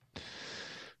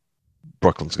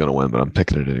Brooklyn's going to win, but I'm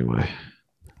picking it anyway.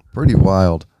 Pretty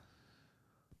wild.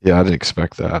 Yeah, I didn't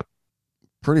expect that.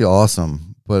 Pretty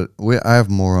awesome. But I have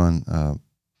more on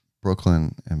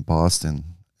Brooklyn and Boston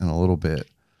in a little bit.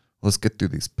 Let's get through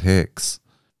these picks.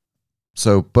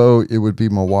 So, Bo, it would be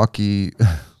Milwaukee,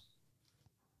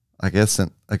 I guess,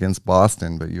 against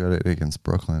Boston, but you had it against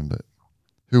Brooklyn. But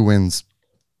who wins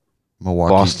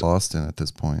Milwaukee, Boston at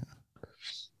this point?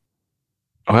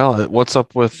 Well, what's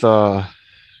up with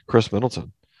Chris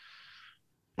Middleton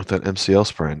with that MCL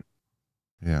sprain?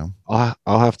 Yeah. I'll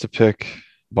have to pick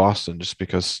Boston just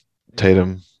because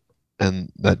Tatum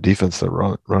and that defense they're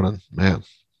running, man.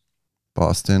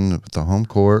 Boston with the home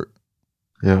court.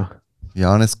 Yeah.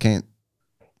 Giannis can't.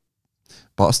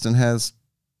 Boston has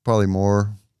probably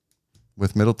more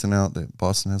with Middleton out. That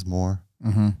Boston has more,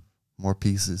 more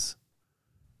pieces.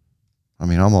 I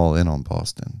mean, I'm all in on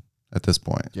Boston at this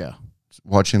point. Yeah.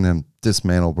 Watching them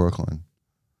dismantle Brooklyn.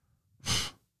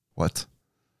 What?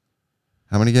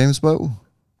 How many games, Bo?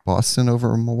 Boston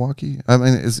over Milwaukee? I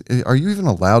mean, are you even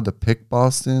allowed to pick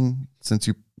Boston since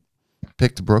you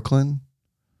picked Brooklyn?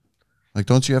 Like,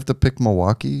 don't you have to pick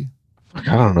Milwaukee? Fuck,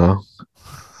 I don't know.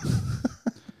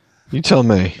 You tell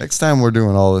me. Next time we're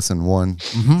doing all this in one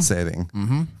setting.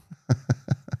 Mm-hmm.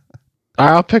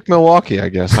 I'll pick Milwaukee, I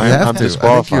guess. I'm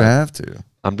disqualified. I think you have to.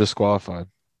 I'm disqualified.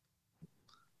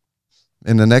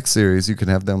 In the next series, you can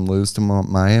have them lose to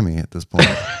Miami at this point.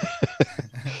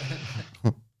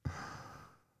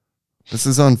 This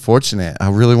is unfortunate. I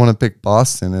really want to pick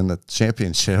Boston in the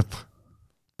championship,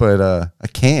 but I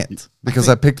can't because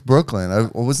I picked Brooklyn. I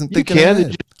wasn't thinking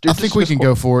ahead. I think we can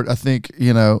go for it. I think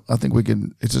we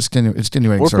can. It's just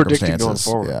extenuating circumstances. Going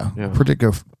forward. Yeah.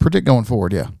 Predict going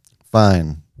forward. Yeah.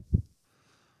 Fine.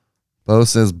 Bo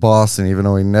says Boston, even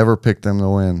though he never picked them to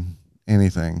win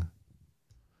anything.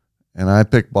 And I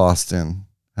picked Boston.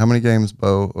 How many games,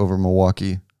 Bo, over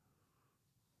Milwaukee?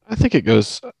 I think it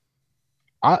goes.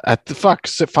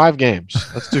 5 games.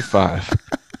 Let's do 5.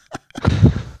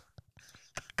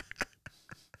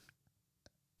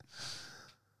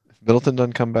 If Middleton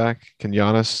doesn't come back, can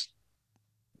Giannis?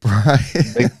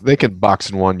 Right. They can box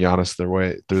and one Giannis their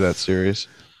way through that series.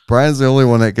 Brian's the only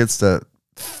one that gets to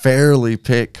fairly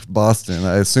pick Boston.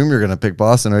 I assume you're going to pick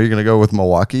Boston. Are you going to go with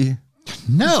Milwaukee?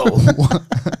 No.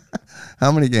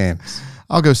 How many games?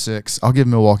 I'll go 6. I'll give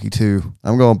Milwaukee 2.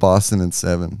 I'm going Boston in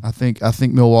 7. I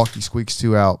think Milwaukee squeaks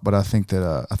 2 out, but I think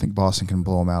Boston can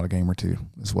blow them out a game or 2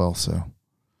 as well. So,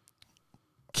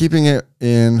 keeping it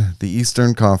in the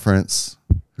Eastern Conference,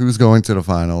 who's going to the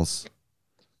finals?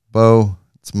 Bo,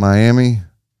 it's Miami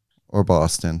or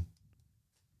Boston?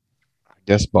 I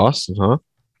guess Boston, huh?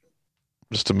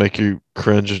 Just to make you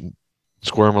cringe and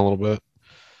squirm a little bit.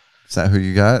 Is that who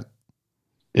you got?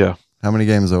 Yeah. How many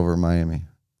games over Miami?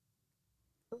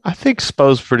 I think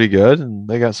Spo's pretty good, and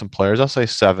they got some players. I'll say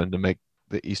 7 to make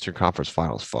the Eastern Conference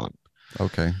Finals fun.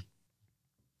 Okay.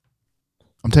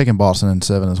 I'm taking Boston in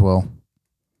 7 as well.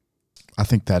 I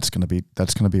think that's gonna be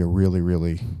a really,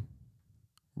 really,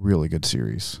 really good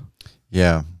series.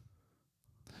 Yeah.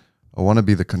 I want to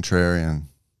be the contrarian.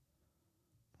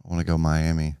 I want to go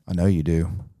Miami. I know you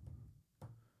do,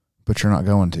 but you're not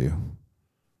going to.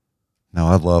 No,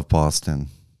 I love Boston.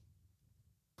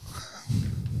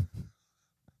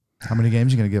 How many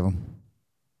games are you going to give them?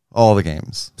 All the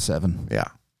games. 7. Yeah.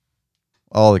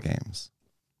 All the games.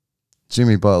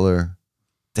 Jimmy Butler.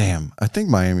 Damn. I think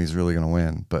Miami's really going to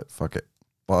win, but fuck it.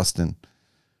 Boston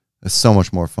is so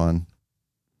much more fun.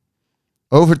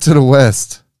 Over to the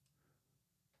West.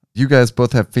 You guys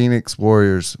both have Phoenix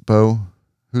Warriors. Bo,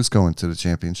 who's going to the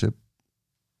championship?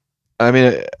 I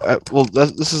mean,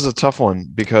 this is a tough one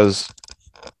because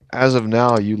as of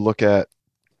now, you look at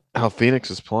how Phoenix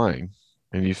is playing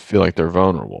and you feel like they're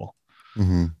vulnerable.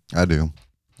 Mm-hmm. I do.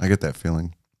 I get that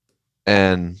feeling.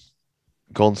 And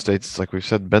Golden State's, like we've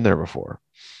said, been there before.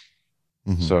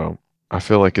 Mm-hmm. So I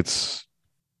feel like it's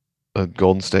a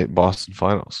Golden State Boston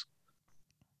finals.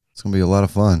 It's going to be a lot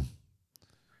of fun.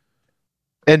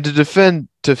 And to defend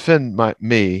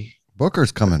me,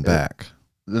 Booker's coming back.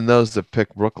 Then those that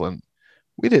pick Brooklyn,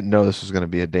 we didn't know this was going to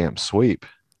be a damn sweep.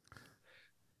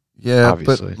 Yeah,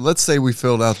 obviously. But let's say we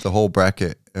filled out the whole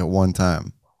bracket at one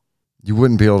time. You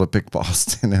wouldn't be able to pick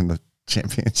Boston in the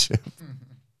championship.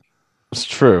 It's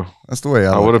true. That's the way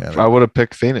I would have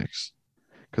picked Phoenix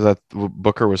because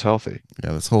Booker was healthy.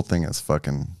 Yeah, this whole thing is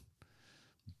fucking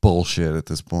bullshit at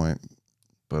this point.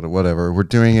 But whatever. We're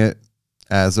doing it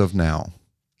as of now.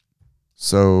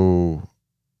 So,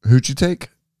 who'd you take?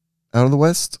 Out of the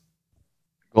West,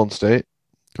 Golden State.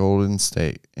 Golden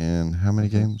State. And how many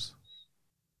games?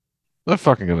 They're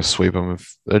fucking gonna sweep them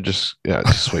if they're just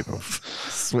sweep them.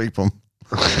 Sweep them.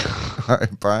 All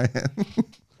right, Brian.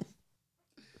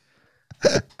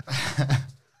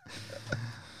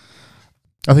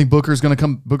 I think Booker's gonna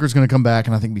come back,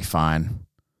 and I think be fine.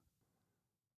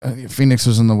 Phoenix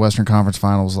was in the Western Conference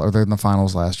Finals, or they're in the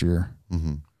finals last year.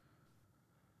 Mm-hmm.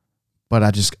 But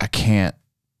I can't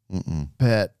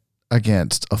bet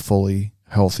against a fully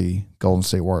healthy Golden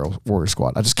State Warrior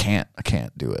squad. I just can't. I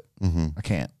can't do it. Mm-hmm. I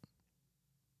can't.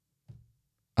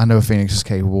 I know Phoenix is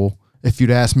capable. If you'd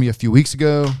asked me a few weeks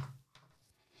ago,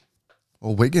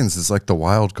 Well, Wiggins is like the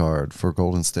wild card for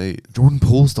Golden State. Jordan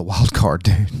Poole's the wild card,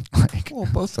 dude. Like, Well,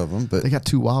 both of them, but they got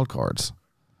 2 wild cards.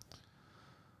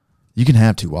 You can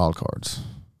have 2 wild cards.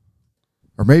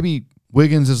 Or maybe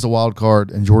Wiggins is the wild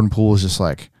card and Jordan Poole is just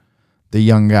like the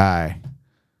young guy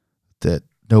that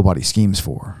nobody schemes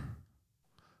for.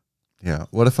 yeah.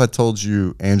 What if I told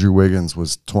you Andrew Wiggins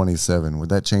was 27? Would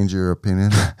that change your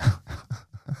opinion?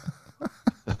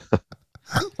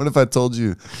 What if I told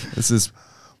you this is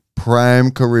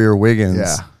prime career Wiggins?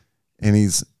 Yeah.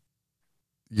 And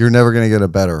you're never going to get a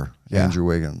better Yeah. Andrew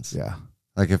Wiggins. Yeah.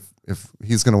 Like if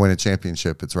he's going to win a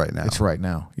championship, it's right now. It's right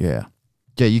now. Yeah.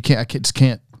 Yeah, you can't. I just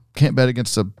can't bet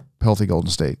against a healthy Golden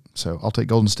State. So I'll take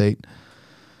Golden State.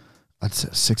 I'd say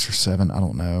 6 or 7. I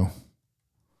don't know.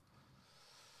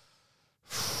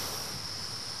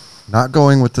 Not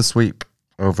going with the sweep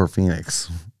over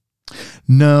Phoenix.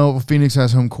 No, Phoenix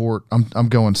has home court. I'm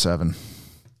going 7.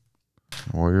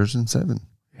 Warriors in 7.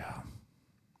 Yeah.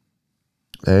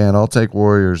 And I'll take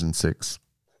Warriors in 6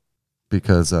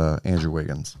 because Andrew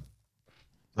Wiggins.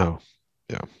 Oh,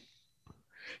 yeah.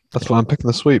 That's why I'm picking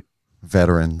the sweep.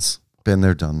 Veterans. Been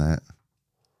there, done that.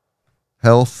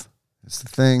 Health is the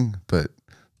thing, but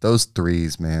those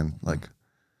threes, man, like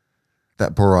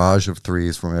that barrage of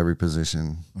threes from every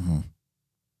position. Mm-hmm.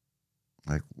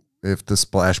 Like if the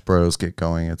Splash Bros get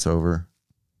going, it's over.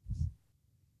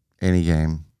 Any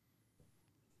game.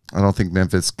 I don't think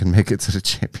Memphis can make it to the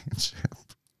championship.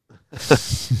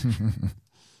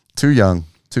 Too young,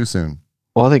 too soon.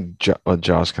 Well, I think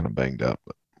Jaw's kind of banged up,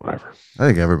 but whatever. I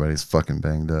think everybody's fucking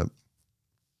banged up,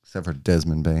 except for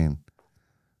Desmond Bain.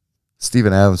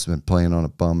 Steven Adams has been playing on a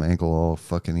bum ankle all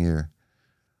fucking year.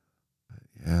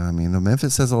 Yeah, I mean,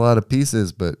 Memphis has a lot of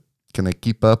pieces, but can they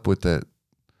keep up with that?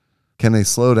 Can they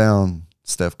slow down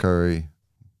Steph Curry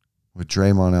with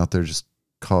Draymond out there just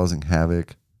causing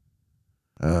havoc?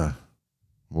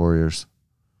 Warriors.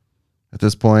 At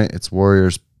this point, it's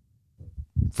Warriors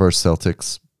versus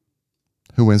Celtics.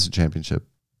 Who wins the championship?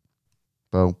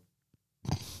 Bo.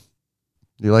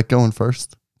 You like going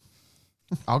first?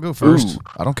 I'll go first. Ooh.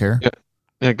 I don't care.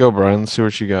 Yeah, go, Brian. Let's see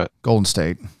what you got. Golden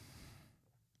State.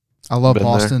 I love Been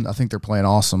Boston. I think they're playing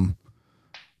awesome.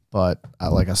 But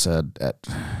like I said,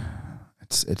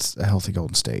 it's a healthy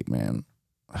Golden State, man.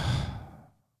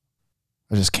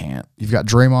 I just can't. You've got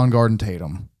Draymond guarding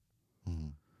Tatum.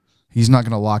 He's not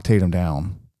going to lock Tatum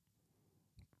down,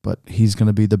 but he's going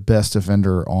to be the best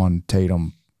defender on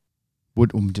Tatum.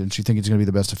 Didn't you think he's going to be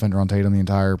the best defender on Tatum the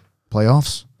entire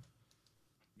playoffs?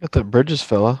 Got that Bridges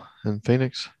fella in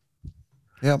Phoenix.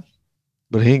 Yep.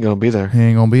 But he ain't going to be there. He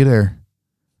ain't going to be there.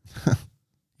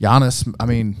 Giannis, I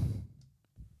mean,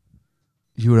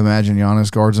 you would imagine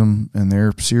Giannis guards him in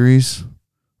their series,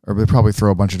 or they probably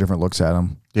throw a bunch of different looks at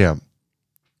him. Yeah.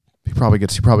 He probably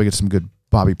gets some good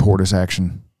Bobby Portis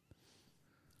action.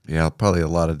 Yeah, probably a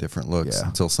lot of different looks Yeah.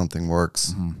 until something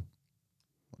works. Mm-hmm.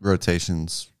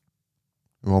 Rotations.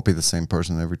 It won't be the same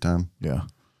person every time. Yeah.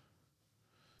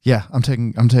 Yeah, I'm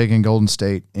taking Golden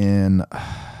State in.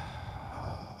 I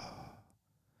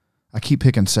keep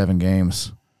picking 7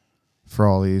 games for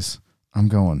all these. I'm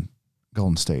going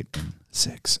Golden State in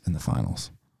 6 in the finals.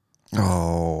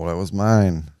 Oh, that was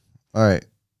mine. All right.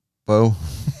 Bo.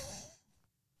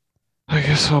 I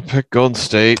guess I'll pick Golden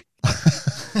State.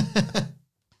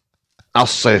 I'll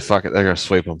say fuck it. They're going to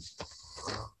sweep them.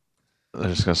 They're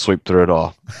just going to sweep through it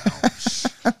all.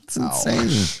 That's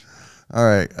insane. All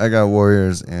right. I got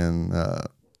Warriors in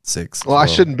 6. Well, I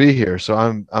shouldn't be here, so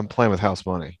I'm playing with house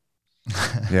money.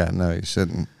 Yeah, no, you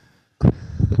shouldn't. All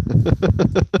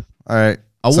right.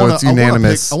 I So it's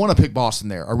unanimous. I want to pick Boston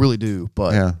there. I really do,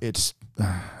 but Yeah. it's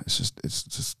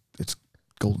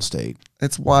Golden State.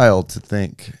 It's wild to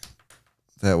think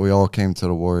that we all came to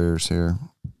the Warriors here.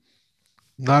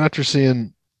 Not after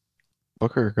seeing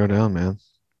Booker go down, man.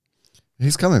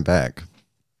 He's coming back.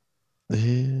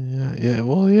 Yeah.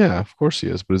 Well, yeah, of course he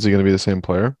is. But is he going to be the same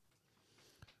player?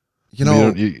 You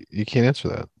know, you can't answer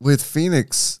that. with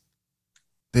Phoenix,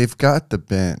 they've got the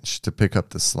bench to pick up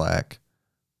the slack,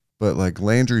 but like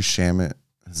Landry Shamet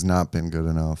has not been good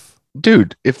enough.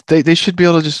 Dude, if they should be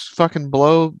able to just fucking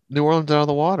blow New Orleans out of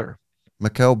the water.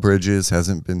 Mikal Bridges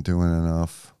hasn't been doing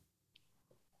enough.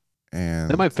 And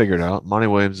They might figure it out. Monty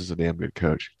Williams is a damn good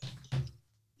coach.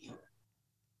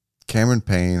 Cameron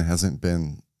Payne hasn't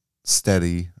been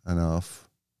steady enough.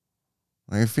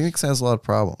 Like Phoenix has a lot of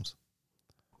problems.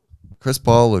 Chris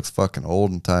Paul looks fucking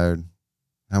old and tired.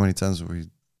 How many times have we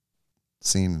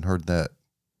seen and heard that?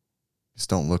 Just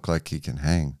don't look like he can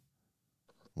hang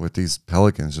with these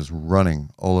Pelicans just running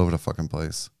all over the fucking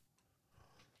place.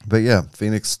 But yeah,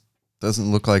 Phoenix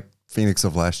doesn't look like Phoenix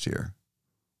of last year.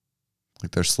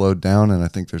 Like they're slowed down, and I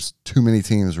think there's too many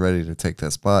teams ready to take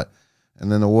that spot.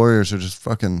 And then the Warriors are just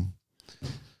fucking...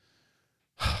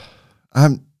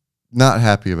 I'm not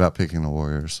happy about picking the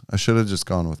Warriors. I should have just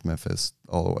gone with Memphis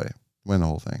all the way. Win the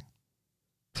whole thing.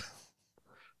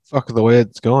 Fuck the way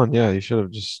it's going. Yeah, you should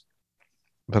have just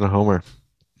been a homer.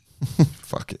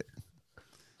 Fuck it.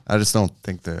 I just don't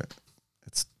think that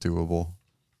it's doable.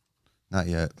 Not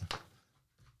yet.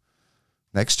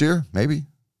 Next year, maybe.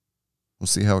 We'll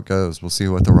see how it goes. We'll see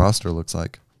what the roster looks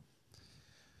like.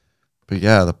 But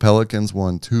yeah, the Pelicans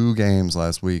won 2 games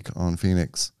last week on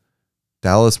Phoenix.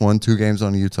 Dallas won 2 games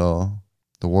on Utah.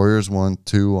 The Warriors won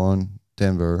 2 on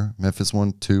Denver. Memphis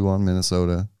won 2 on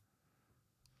Minnesota.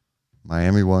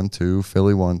 Miami won 2.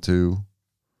 Philly won 2.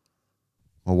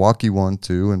 Milwaukee won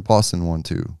 2. And Boston won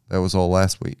 2. That was all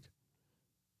last week.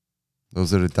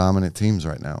 Those are the dominant teams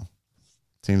right now.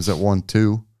 Teams that won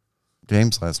 2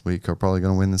 games last week are probably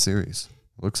going to win the series.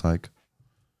 Looks like.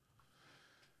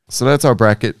 So that's our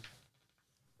bracket.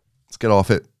 Let's get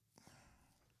off it.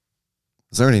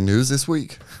 Is there any news this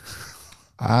week?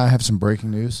 I have some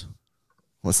breaking news.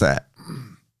 What's that?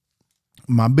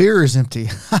 My beer is empty.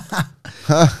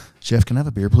 Jeff, can I have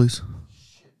a beer, please?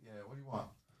 Yeah, what do you want?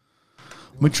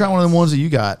 Let me try one of the ones that you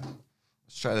got.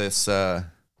 Let's try this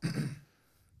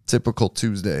typical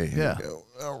Tuesday. Here Yeah. we go.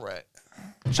 All right.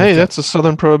 Hey, that's a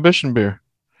Southern Prohibition beer.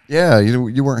 Yeah,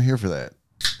 you weren't here for that.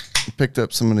 You picked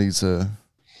up some of these. Are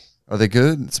they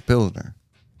good? It's a Pilsner.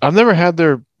 I've never had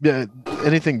their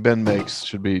anything Ben makes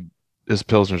his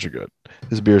pilsners are good.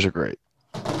 His beers are great.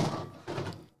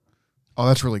 Oh,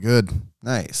 that's really good.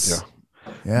 Nice.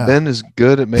 Yeah. Yeah. Ben is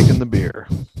good at making the beer.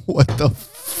 What the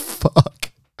fuck?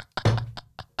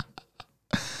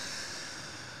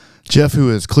 Jeff, who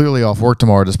is clearly off work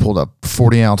tomorrow, just pulled a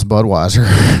 40-ounce Budweiser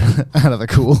out of the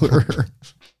cooler.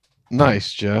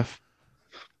 Nice, Jeff.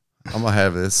 I'm gonna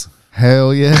have this.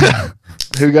 Hell yeah.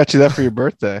 Who got you that for your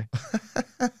birthday?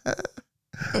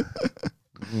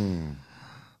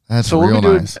 That's So what are real we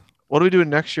doing? nice. What are we doing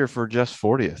next year for Jeff's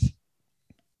 40th?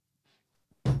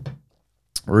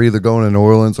 We're either going to New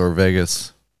Orleans or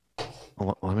Vegas.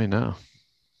 Well, let me know.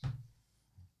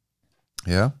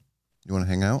 Yeah. You want to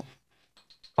hang out?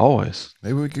 Always.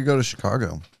 Maybe we could go to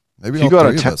Chicago. Maybe If you all go out three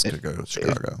of of town- us could go to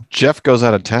Chicago. Jeff goes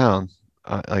out of town.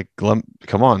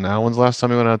 Come on now. When's the last time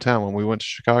we went out of town? When we went to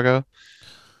Chicago?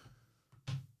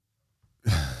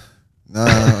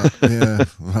 Yeah.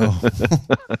 Well,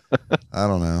 I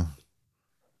don't know.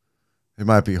 It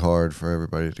might be hard for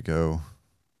everybody to go.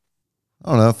 I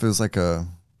don't know if it was like a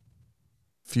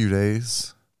few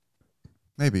days.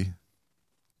 Maybe.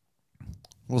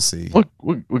 We'll see.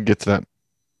 We'll get to that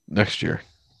next year.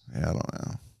 Yeah, I don't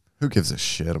know. Who gives a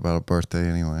shit about a birthday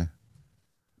anyway?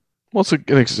 Well, it's an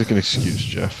excuse,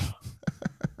 Jeff.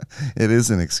 It is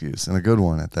an excuse, and a good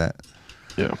one at that.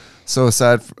 Yeah. So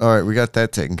all right, we got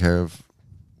that taken care of.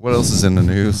 What else is in the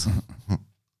news?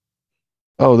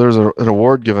 Oh, there's an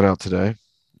award given out today.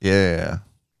 Yeah.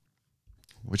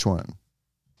 Which one?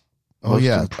 Oh Most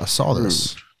yeah, I saw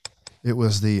this. improved.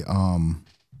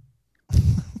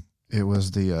 It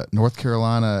was the North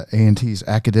Carolina A&T's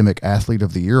Academic Athlete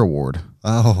of the Year award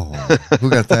Oh,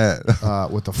 who got that?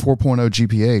 with the 4.0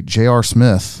 GPA. J.R.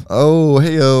 Smith. Oh,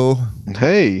 hey-o.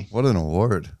 Hey, What an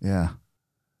award. Yeah,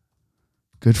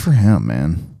 good for him,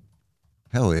 man.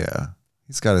 Hell yeah.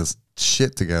 He's got his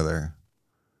shit together.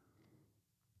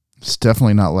 It's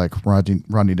definitely not like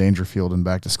Rodney Dangerfield in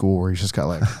Back to School, where he's just got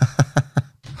like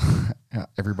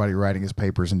everybody writing his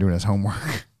papers and doing his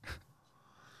homework.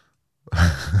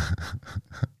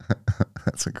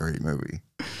 That's a great movie.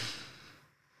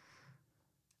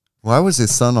 Why was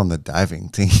his son on the diving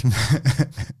team?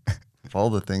 Of all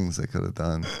the things they could have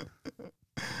done.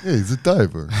 Yeah, he's a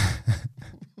diver.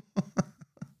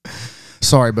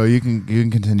 Sorry, Bo. You can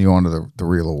continue on to the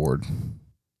real award.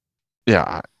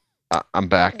 yeah, I'm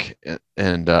back,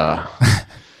 and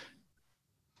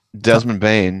Desmond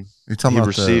Bain You're talking he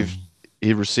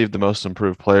about received the Most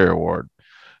Improved Player award,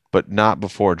 but not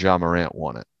before Ja Morant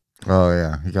won it. Oh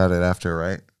yeah, he got it after,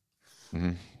 right?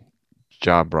 Mm-hmm.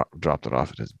 Ja dropped it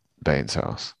off at his Bane's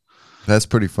house. That's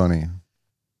pretty funny.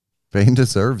 Bane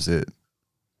deserves it.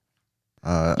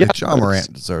 John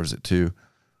Morant deserves it too.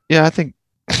 Yeah, I think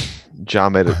Ja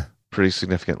made a pretty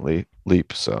significant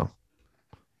leap. So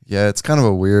yeah, it's kind of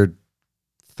a weird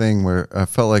thing where I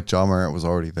felt like John Morant was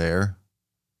already there.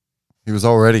 He was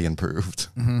already improved,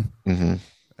 mm-hmm.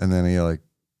 and then he like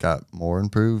got more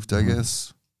improved. I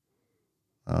guess.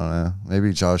 I don't know.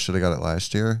 Maybe Josh should have got it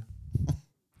last year.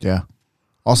 Yeah.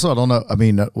 Also, I don't know. I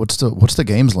mean, what's the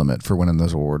games limit for winning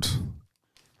those awards?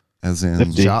 As in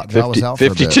 50, Ja was out for a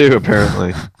bit. 52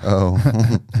 apparently. Oh,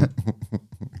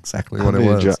 exactly what it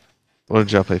was. What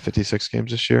did Ja play? 56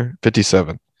 games this year?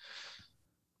 57.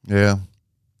 Yeah.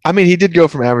 I mean, he did go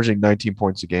from averaging 19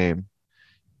 points a game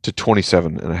to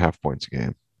 27.5 points a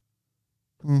game.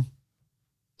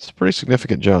 It's a pretty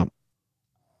significant jump.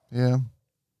 Yeah.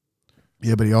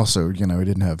 Yeah, but he also, he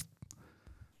didn't have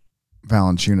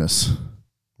Valanciunas.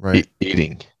 Right.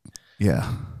 Eating.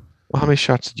 Yeah. Well, how many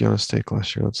shots did Jonas take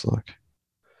last year? Let's look.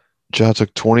 Ja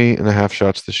took 20.5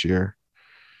 shots this year.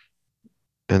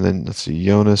 And then, let's see,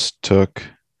 Jonas took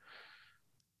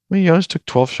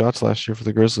 12 shots last year for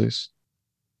the Grizzlies.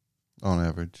 On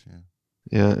average, yeah.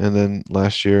 Yeah, and then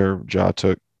last year, Ja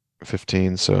took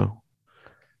 15, so,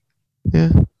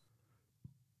 yeah.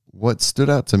 What stood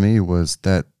out to me was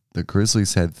that the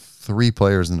Grizzlies had 3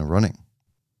 players in the running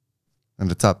in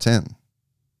the top 10.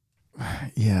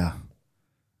 Yeah.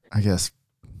 I guess.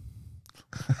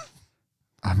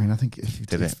 I mean, I think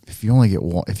if you only get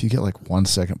one, if you get like 1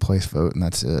 second place vote and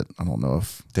that's it, I don't know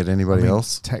if. Did anybody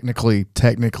else? Technically,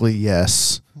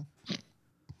 yes.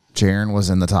 Jaren was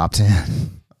in the top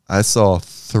 10. I saw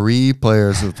 3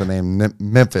 players with the name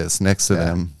Memphis next to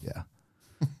them. Yeah.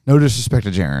 No disrespect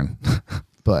to Jaren,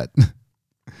 but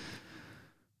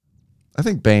I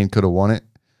think Bane could have won it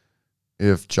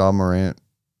if Ja Morant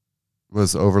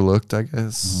was overlooked, I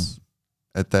guess,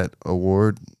 at that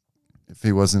award. If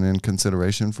he wasn't in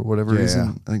consideration for whatever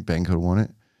reason, I think Bane could have won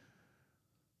it.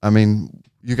 I mean,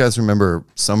 you guys remember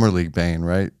Summer League Bane,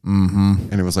 right? Mm-hmm.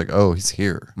 And it was like, oh, he's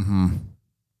here. Mm-hmm.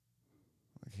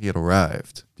 He had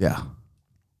arrived. Yeah.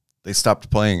 They stopped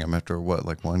playing him after what,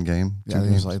 like 1 game? Yeah,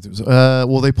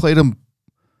 well, they played him.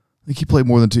 I think he played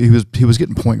more than 2. He was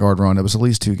getting point guard run. It was at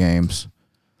least 2 games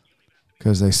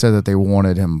because they said that they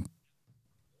wanted him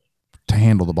to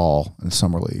handle the ball in the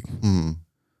summer league. Mm.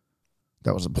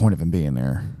 That was the point of him being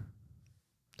there.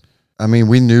 I mean,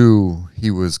 we knew he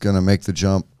was going to make the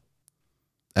jump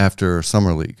after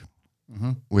summer league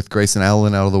with Grayson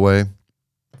Allen out of the way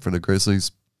for the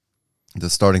Grizzlies. The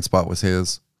starting spot was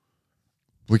his.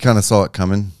 We kind of saw it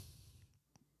coming.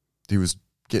 He was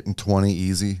getting 20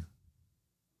 easy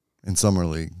in summer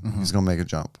league. He's going to make a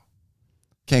jump.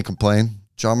 Can't complain.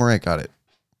 Ja Morant got it.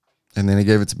 And then he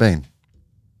gave it to Bane.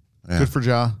 Yeah. Good for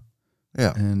Ja.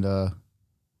 Yeah. And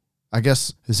I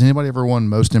guess, has anybody ever won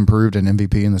most improved and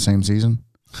MVP in the same season?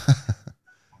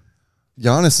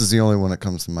 Giannis is the only one that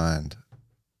comes to mind.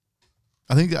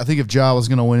 I think if Ja was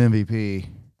going to win MVP,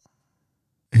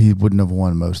 he wouldn't have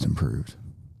won most improved.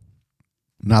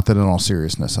 Not that in all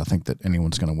seriousness, I think that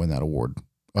anyone's going to win that award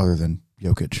other than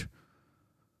Jokic.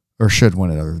 Or should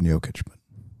win it other than Jokic. But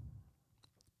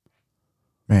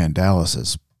man, Dallas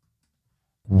is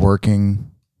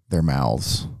working their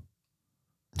mouths.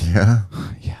 Yeah.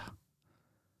 Yeah.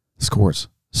 Scores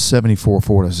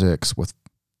 74-46 with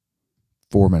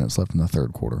 4 minutes left in the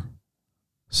third quarter.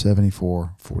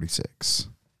 74-46.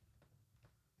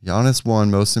 Giannis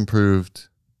won most improved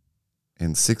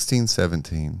in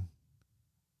 16-17.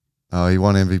 Oh, he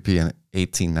won MVP in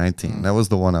 18-19. That was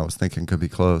the one I was thinking could be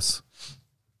close.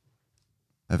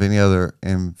 Have any other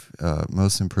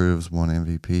most improves won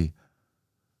MVP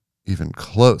even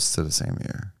close to the same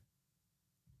year?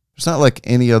 It's not like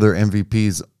any other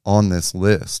MVPs on this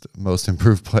list, most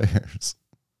improved players.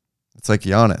 It's like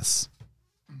Giannis.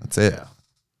 That's it. Yeah.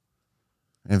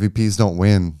 MVPs don't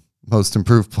win most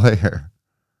improved player.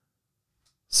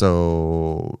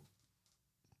 So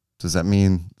does that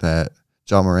mean that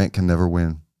Ja Morant can never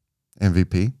win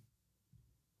MVP?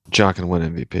 Ja can win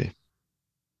MVP.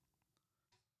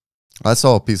 I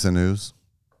saw a piece of news.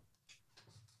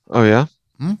 Oh yeah?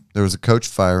 There was a coach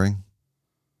firing.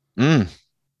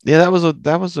 Yeah, that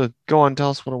was a go on, tell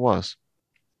us what it was.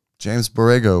 James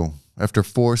Borrego, after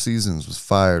 4 seasons, was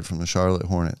fired from the Charlotte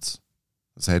Hornets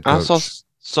as head coach. I saw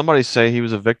somebody say he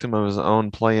was a victim of his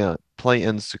own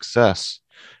play-in success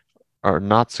or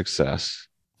not success.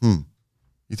 You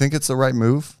think it's the right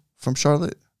move from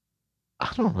Charlotte?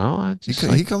 I don't know.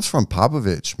 He comes from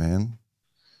Popovich, man.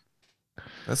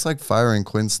 That's like firing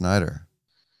Quinn Snyder.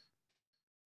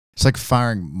 It's like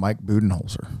firing Mike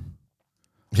Budenholzer.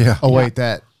 Yeah. Oh wait,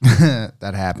 that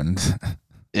that happened.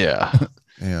 Yeah.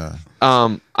 Yeah. I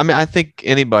mean, I think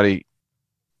anybody.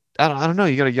 I don't know.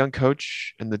 You got a young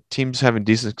coach, and the team's having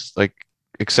decent, like,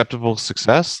 acceptable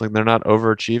success. Like, they're not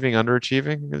overachieving,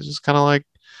 underachieving. It's just kind of like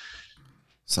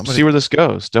see where this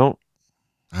goes. Don't.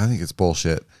 I think it's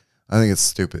bullshit. I think it's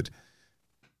stupid.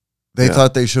 They Yeah.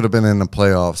 thought they should have been in the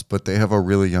playoffs, but they have a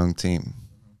really young team.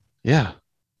 Yeah.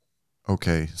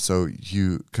 Okay, so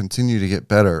you continue to get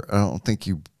better. I don't think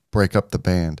you break up the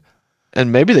band.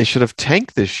 And maybe they should have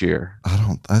tanked this year.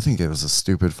 I think it was a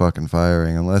stupid fucking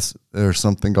firing, unless there's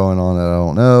something going on that I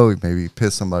don't know. Maybe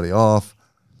piss somebody off.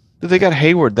 They got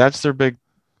Hayward. That's their big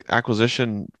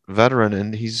acquisition veteran,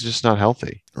 and he's just not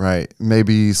healthy. Right.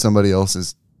 Maybe somebody else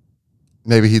is.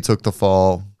 Maybe he took the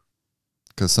fall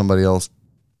because somebody else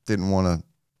didn't want to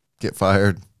get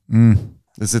fired.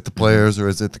 Is it the players or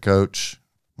is it the coach?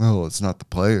 Well, it's not the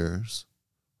players.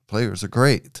 Players are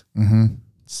great. Mm-hmm.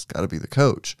 It's got to be the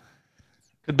coach.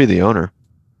 Could be the owner.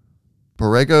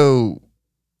 Borrego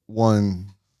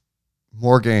won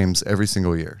more games every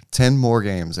single year. 10 more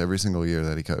games every single year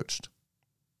that he coached.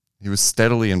 He was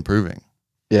steadily improving.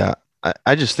 Yeah.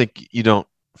 I just think you don't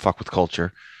fuck with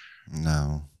culture.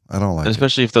 No, I don't like And it.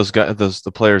 especially if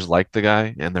the players like the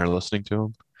guy and they're listening to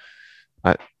him.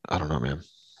 I don't know, man.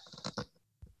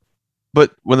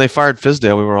 But when they fired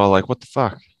Fizdale, we were all like, what the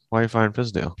fuck? Why are you firing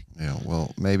Fizdale? Yeah,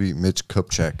 well, maybe Mitch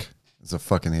Kupchak is a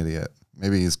fucking idiot.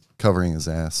 Maybe he's covering his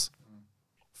ass,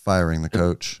 firing the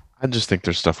coach. I just think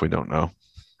there's stuff we don't know.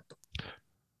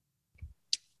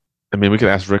 I mean, we could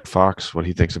ask Rick Fox what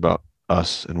he thinks about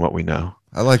us and what we know.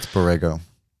 I liked Borrego.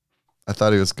 I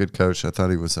thought he was a good coach. I thought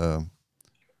he was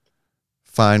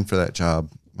fine for that job.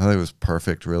 I thought he was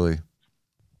perfect, really.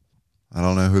 I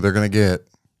don't know who they're going to get,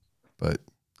 but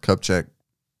Kupchak,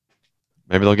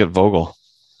 Maybe they'll get Vogel.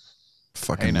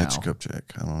 fucking Hey, Mitch now. Kupchak.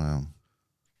 I don't know.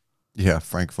 Yeah,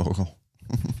 Frank Vogel.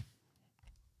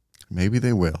 Maybe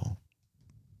they will.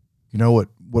 You know what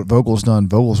Vogel's done?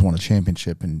 Vogel's won a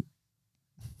championship, and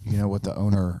you know what the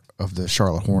owner of the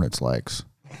Charlotte Hornets likes?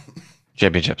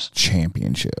 Championships.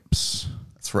 Championships.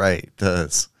 That's right. It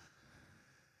does.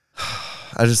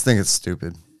 I just think it's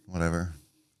stupid. Whatever.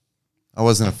 I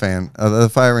wasn't a fan. The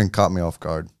firing caught me off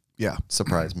guard. Yeah,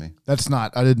 Surprised me. that's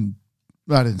not. I didn't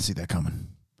see that coming.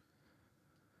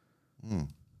 I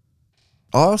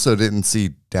also didn't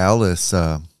see Dallas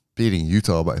beating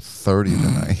Utah by 30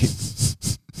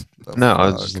 tonight. No, I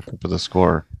was just looking for the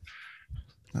score.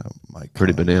 Mike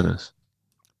Pretty Conley. bananas.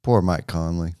 Poor Mike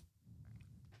Conley.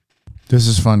 This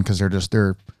is fun because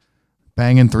they're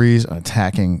banging threes and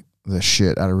attacking the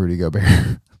shit out of Rudy Gobert.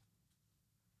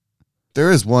 There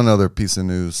is one other piece of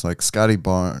news. Like, Scotty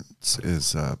Barnes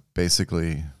is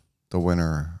basically the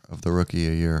winner of the Rookie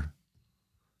of the Year.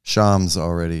 Shams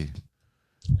already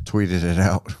tweeted it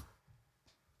out.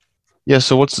 Yeah,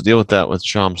 so what's the deal with that with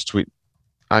Shams' tweet?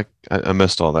 I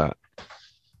missed all that.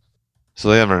 So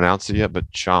they haven't announced it yet, but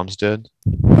Shams did.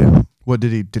 Yeah. What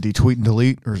did he tweet and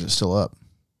delete, or is it still up?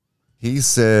 He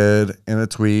said in a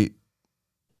tweet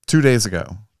 2 days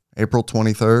ago, April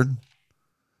 23rd,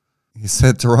 he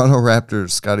said Toronto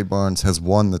Raptors Scotty Barnes has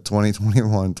won the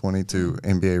 2021-22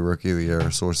 NBA Rookie of the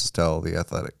Year, sources tell The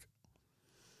Athletic.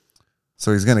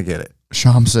 So he's going to get it.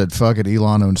 Sham said, fuck it,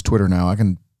 Elon owns Twitter now. I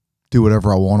can do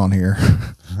whatever I want on here.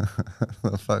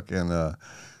 The fucking the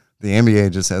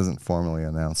NBA just hasn't formally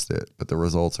announced it, but the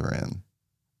results are in.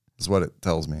 Is what it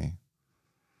tells me.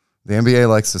 The NBA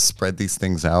likes to spread these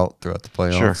things out throughout the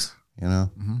playoffs. Sure. You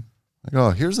know, Mm-hmm. like, oh,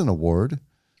 here's an award.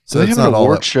 So they it's have an not all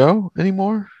award up- show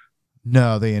anymore?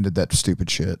 No, they ended that stupid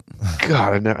shit.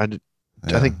 God,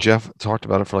 Yeah. I think Jeff talked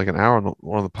about it for like an hour on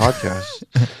one of the podcasts.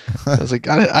 I was like,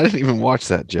 I didn't even watch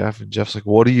that, Jeff. And Jeff's like,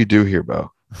 what do you do here,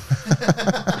 Bo?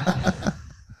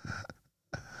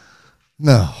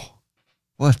 No.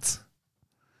 What?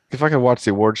 If I could watch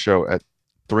the award show at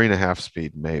 3.5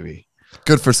 speed, maybe.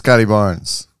 Good for Scotty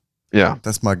Barnes. Yeah.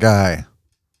 That's my guy.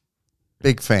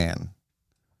 Big fan.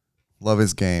 Love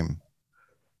his game.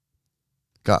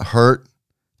 Got hurt.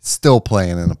 Still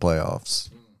playing in the playoffs.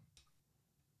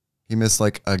 He missed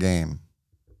like a game.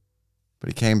 But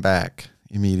he came back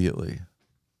immediately.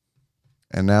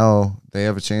 And now they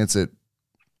have a chance at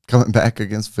coming back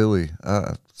against Philly.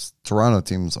 Toronto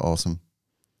team's awesome.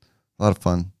 A lot of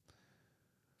fun.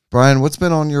 Brian, what's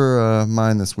been on your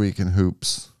mind this week in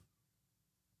hoops?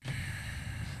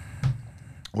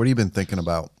 What have you been thinking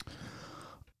about?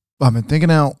 I've been thinking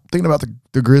about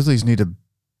the Grizzlies need to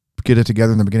get it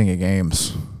together in the beginning of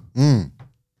games.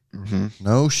 Mm-hmm.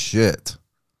 No shit.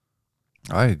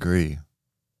 I agree.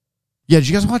 Yeah, did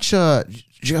you guys watch? Did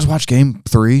you guys watch Game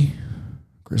 3,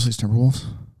 Grizzlies Timberwolves?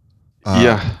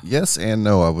 Yeah. Yes and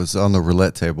no. I was on the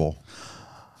roulette table.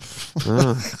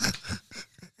 I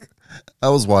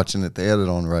was watching it. They had it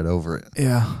on right over it.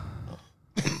 Yeah.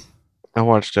 I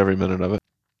watched every minute of it.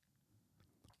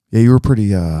 Yeah, you were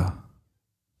pretty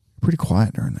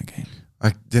quiet during that game.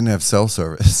 I didn't have cell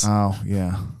service. Oh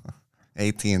yeah.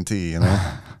 AT&T, you know.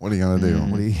 What are you gonna do?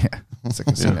 What do you? Yeah, it's the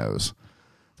casinos.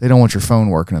 They don't want your phone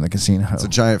working in the casino. It's a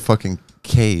giant fucking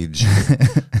cage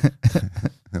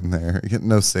in there. You get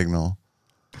no signal.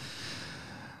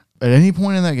 At any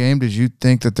point in that game, did you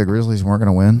think that the Grizzlies weren't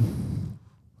going to win?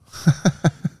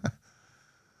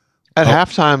 At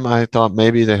halftime, I thought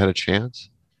maybe they had a chance.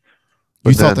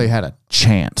 You thought they had a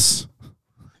chance.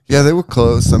 Yeah, they were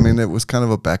close. I mean, it was kind of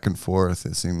a back and forth,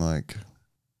 it seemed like.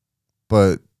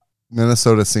 But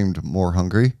Minnesota seemed more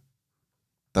hungry.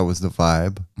 That was the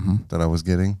vibe that I was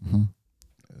getting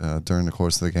during the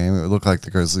course of the game. It looked like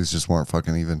the Grizzlies just weren't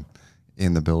fucking even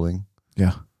in the building.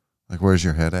 Yeah. Like, where's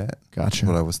your head at? Gotcha. That's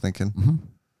what I was thinking.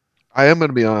 I am going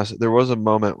to be honest. There was a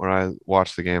moment where I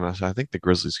watched the game. I said, I think the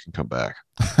Grizzlies can come back.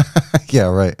 Yeah,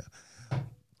 right.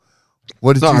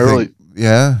 What did No, you I think? really-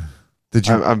 Yeah? Did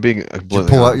you, I'm being did you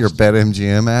pull out your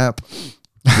BetMGM app?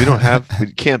 We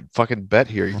can't fucking bet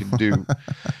here. You can do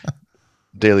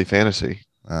daily fantasy.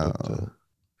 Oh.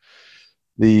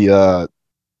 But,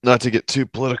 not to get too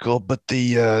political, but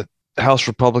the House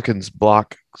Republicans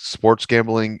block sports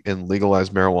gambling and legalize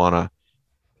marijuana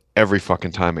every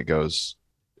fucking time it goes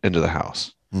into the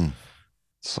House.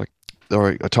 It's like, all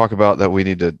right, I talk about that we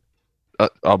need to,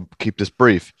 I'll keep this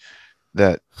brief,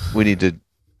 that we need to,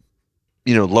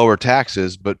 lower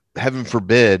taxes, but heaven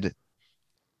forbid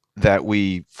that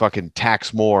we fucking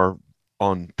tax more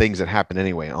on things that happen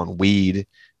anyway, on weed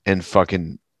and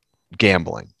fucking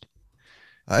gambling.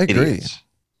 I agree. Idiots.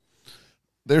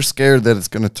 They're scared that it's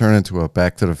going to turn into a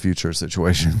Back to the Future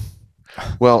situation.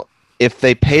 Well, if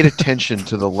they paid attention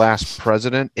to the last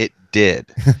president, it did.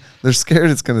 They're scared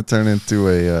it's going to turn into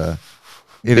a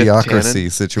idiocracy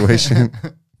situation.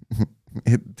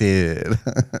 It did.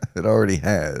 It already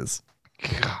has.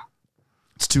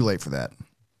 It's too late for that.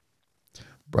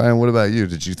 Brian, what about you?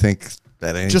 Did you think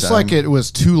that anytime? Just like it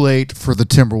was too late for the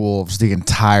Timberwolves the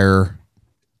entire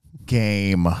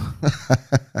game.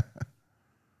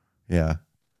 Yeah.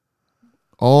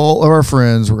 All of our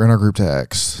friends were in our group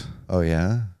text, Oh,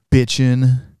 yeah?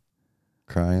 bitching,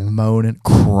 Crying? moaning,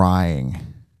 crying.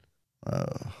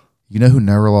 You know who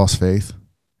never lost faith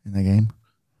in that game?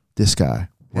 This guy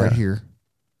right Yeah. here.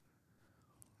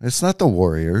 It's not the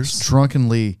Warriors.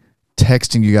 Drunkenly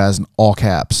texting you guys in all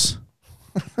caps.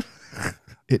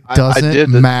 It I doesn't did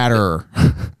matter.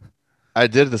 I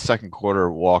did the second quarter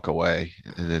walk away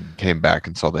and then came back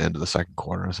and saw the end of the second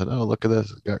quarter. I said, oh, look at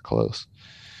this. It got close.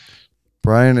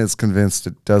 Brian is convinced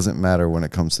it doesn't matter when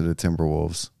it comes to the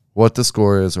Timberwolves, what the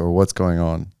score is or what's going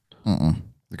on.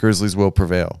 The Grizzlies will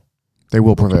prevail. They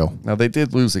will prevail. Now, they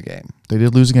did lose a game. They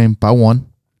did lose a game by 1.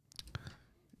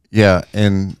 Yeah,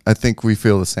 and I think we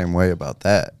feel the same way about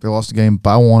that. They lost a game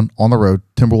by 1 on the road.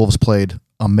 Timberwolves played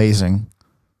amazing.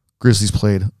 Grizzlies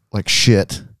played like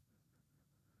shit.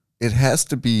 It has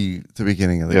to be the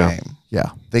beginning of the game.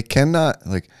 Yeah. They cannot,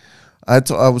 like, I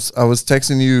was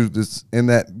texting you this in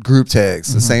that group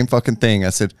text, the same fucking thing. I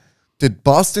said, did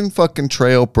Boston fucking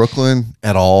trail Brooklyn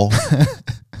at all?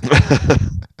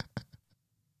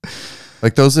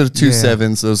 Like, those are the two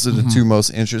sevens. Those are the two most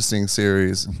interesting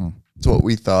series. It's what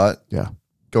we thought. Yeah.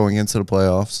 Going into the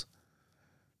playoffs.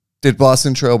 Did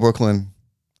Boston trail Brooklyn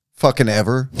fucking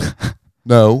ever?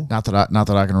 No. Not that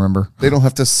I can remember. They don't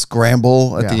have to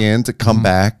scramble at the end to come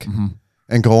back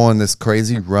and go on this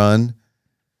crazy run.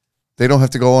 They don't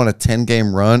have to go on a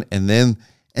 10-game run and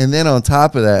then on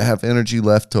top of that have energy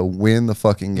left to win the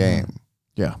fucking game.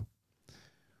 Yeah.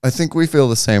 I think we feel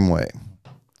the same way.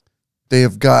 They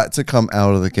have got to come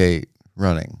out of the gate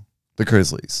running. The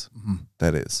Grizzlies,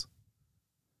 that is.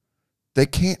 They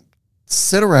can't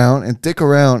sit around and dick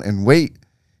around and wait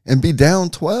and be down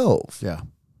 12. Yeah.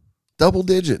 Double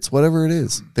digits, whatever it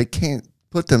is. They can't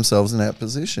put themselves in that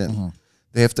position.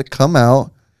 They have to come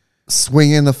out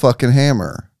swinging the fucking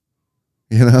hammer.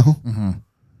 You know?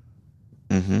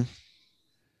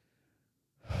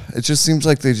 It just seems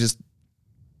like they just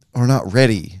are not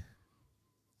ready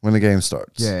when the game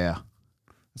starts. Yeah.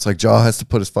 It's like Jaw has to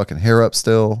put his fucking hair up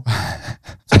still.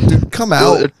 It's like, dude, come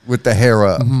out with the hair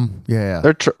up. Yeah.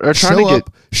 They're trying to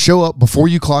show up before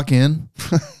you clock in.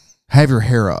 Have your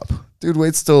hair up. Dude,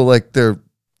 wait still like they're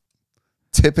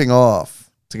tipping off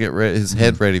to get his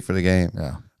head ready for the game.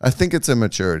 Yeah. I think it's a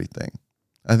maturity thing.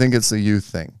 I think it's a youth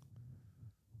thing.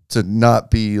 To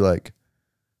not be like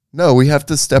No, we have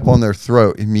to step on their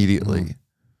throat immediately.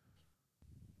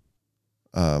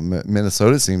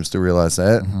 Minnesota seems to realize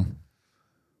that.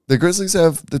 The Grizzlies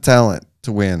have the talent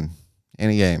to win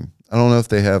any game. I don't know if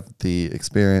they have the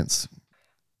experience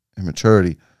and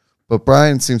maturity, but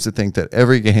Brian seems to think that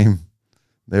every game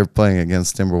they're playing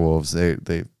against Timberwolves,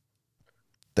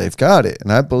 they've got it,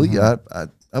 and I believe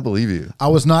I believe you. I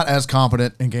was not as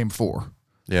confident in Game 4.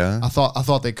 Yeah, I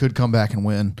thought they could come back and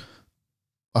win.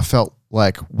 I felt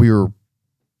like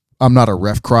I'm not a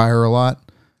ref crier a lot,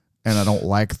 and I don't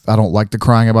like the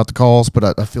crying about the calls,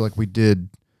 but I feel like we did.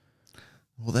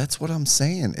 Well, that's what I'm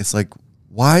saying. It's like,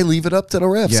 why leave it up to the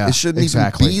refs? Yeah, it shouldn't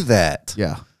exactly. even be that.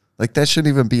 Yeah. Like, that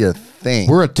shouldn't even be a thing.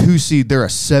 We're a 2 seed. They're a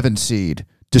 7 seed.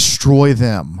 Destroy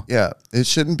them. Yeah, it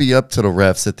shouldn't be up to the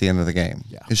refs at the end of the game.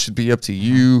 Yeah. It should be up to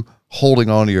you holding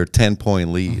on to your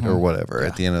 10-point lead or whatever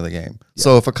at the end of the game. Yeah.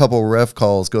 So if a couple of ref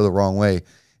calls go the wrong way,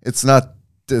 it's not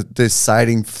the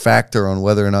deciding factor on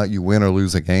whether or not you win or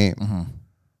lose a game.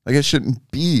 Like, it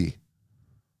shouldn't be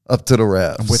up to the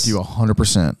refs. I'm with you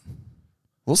 100%.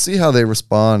 We'll see how they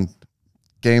respond.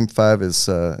 Game 5 is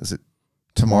it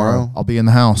tomorrow? I'll be in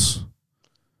the house.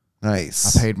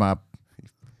 Nice. I paid my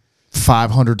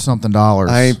 $500 something.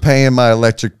 I ain't paying my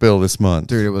electric bill this month.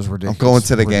 Dude, it was ridiculous. I'm going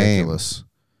to the ridiculous. game.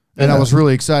 And I was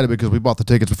really excited because we bought the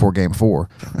tickets before Game 4.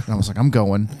 And I was like, I'm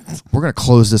going. We're going to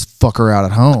close this fucker out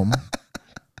at home.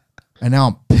 And now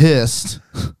I'm pissed.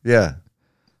 Yeah.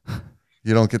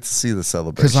 You don't get to see the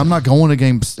celebration. Because I'm not going to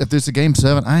Game... If there's a Game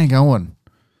 7, I ain't going.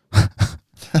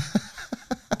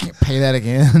 I can't pay that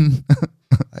again.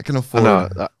 I can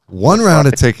afford one round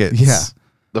of tickets. Yeah.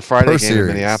 The Friday game series.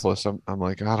 in Minneapolis, I'm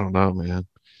like, I don't know, man.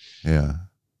 Yeah.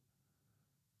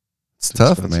 It's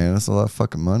tough, expensive. man. It's a lot of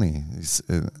fucking money.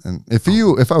 And if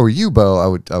I were you, Bo,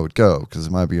 I would go because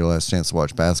it might be your last chance to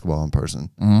watch basketball in person.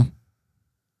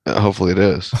 Hopefully it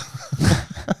is.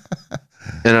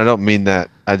 And I don't mean that.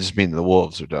 I just mean the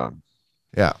Wolves are done.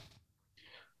 Yeah.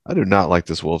 I do not like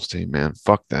this Wolves team, man.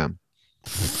 Fuck them.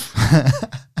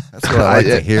 That's what I like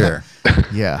to hear.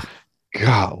 Yeah.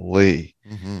 Golly.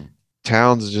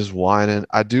 Towns is just whining.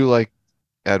 I do like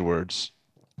Edwards.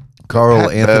 Carl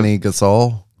Pat Anthony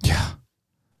Gasol. Yeah.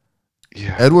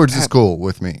 Yeah. Edwards is cool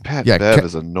with me. Pat Yeah, Bev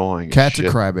is annoying. as Cat's a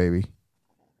shit. crybaby.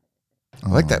 I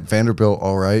like that Vanderbilt.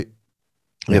 All right.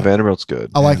 Yeah, Vanderbilt's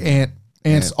good. I like Ant.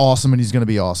 Ant's awesome, and he's going to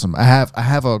be awesome. I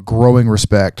have a growing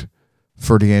respect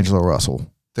for D'Angelo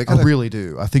Russell. I really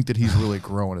do. I think that he's really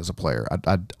growing as a player.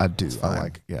 I do. I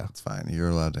like. Yeah. It's fine. You're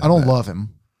allowed to. I don't love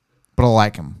him, but I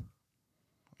like him.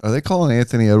 Are they calling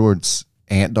Anthony Edwards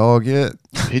Ant Dog yet?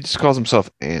 He just calls himself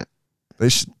Ant. They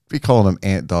should be calling him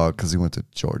Ant Dog because he went to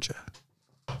Georgia.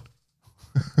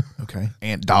 Okay.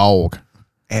 Ant Dog.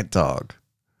 Ant Dog.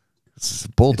 It's a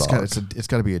bulldog. It's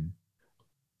got to be a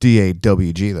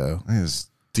DAWG though. It's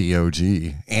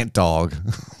DOG. Ant Dog.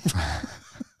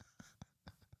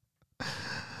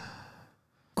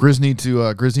 Grizz need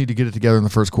to get it together in the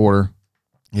first quarter.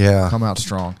 Yeah. Come out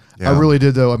strong. Yeah. I really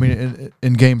did though. I mean,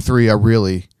 in Game 3, I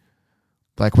really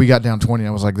we got down 20. And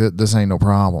I was like, this ain't no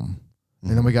problem.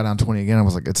 And then we got down 20 again. I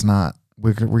was like, it's not.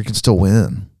 We can still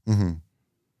win. Mm-hmm.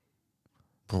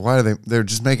 But why are they're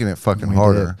just making it fucking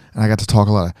harder. Did. And I got to talk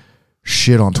a lot of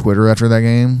shit on Twitter after that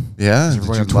game. Yeah. Did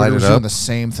Everybody you on Twitter light was it doing up? the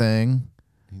same thing.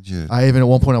 You... I even at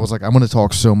one point I was like, I'm going to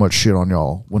talk so much shit on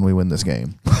y'all when we win this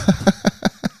game.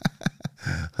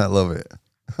 I love it.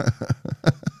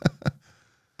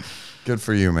 Good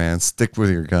for you, man. Stick with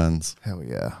your guns. Hell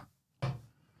yeah.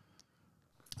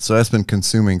 So that's been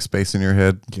consuming space in your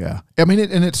head. Yeah. I mean,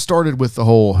 it started with the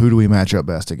whole who do we match up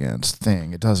best against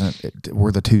thing. It doesn't,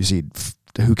 we're the 2 seed.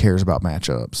 Who cares about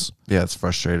matchups? Yeah, it's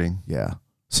frustrating. Yeah.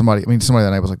 Somebody that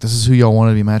night was like, this is who y'all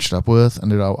wanted to be matched up with.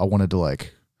 And I wanted to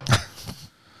like.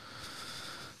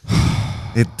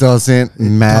 It doesn't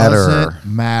matter. Doesn't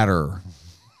matter.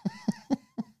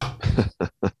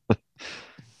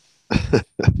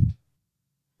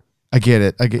 I get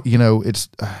it.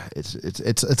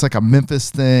 It's like a Memphis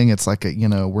thing. It's like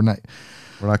we're not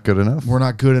good enough. We're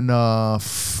not good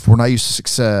enough. We're not used to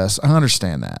success. I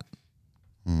understand that.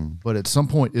 But at some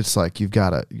point it's like you've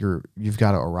got to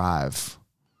arrive.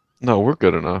 No, we're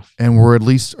good enough. And we're at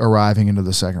least arriving into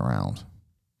the second round.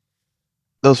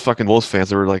 Those fucking Wolves fans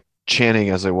that were like chanting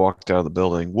as they walked out of the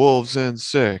building, Wolves in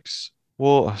 6.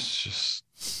 Well, it's just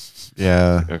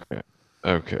yeah.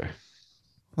 Okay.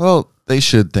 Well, they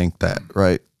should think that,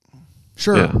 right?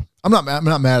 Sure. Yeah. I'm not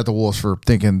mad at the Wolves for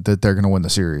thinking that they're going to win the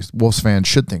series. Wolves fans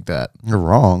should think that. You're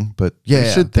wrong, but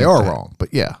they are wrong.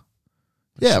 But yeah.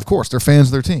 Yeah, of course. They're fans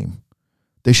of their team.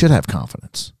 They should have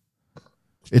confidence.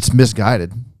 It's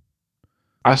misguided.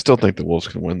 I still think the Wolves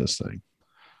can win this thing.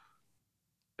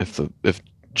 If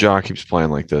Ja keeps playing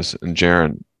like this, and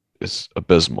Jaren is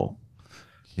abysmal.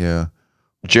 Yeah.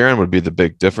 Jaren would be the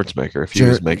big difference maker if he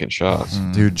was making shots.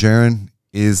 Dude, Jaren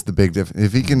is the big difference.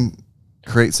 If he can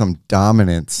create some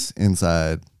dominance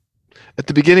inside. At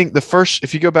the beginning,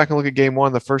 if you go back and look at game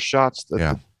one, the first shots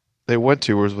that they went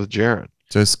to was with Jaren.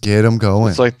 Just get him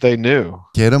going. It's like they knew.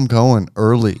 Get him going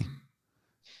early.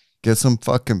 Get some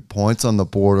fucking points on the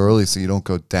board early so you don't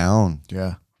go down.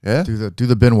 Yeah. Yeah? Do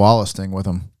the Ben Wallace thing with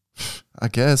him. I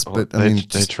guess, but they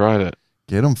tried it.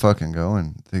 Get them fucking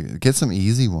going. Get some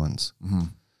easy ones. Mm-hmm.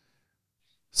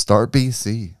 Start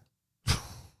BC.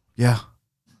 Yeah.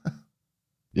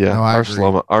 Yeah. No,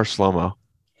 our slow-mo.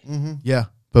 Mm-hmm. Yeah.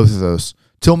 Both of those.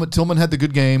 Tillman had the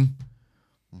good game.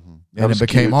 Mm-hmm. And it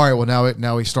became cute. All right. Well,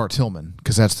 now we start Tillman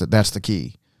because that's the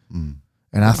key. Mm.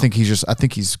 And I think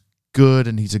he's good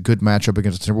and he's a good matchup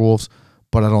against the Timberwolves,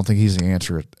 but I don't think he's the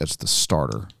answer as the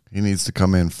starter. He needs to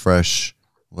come in fresh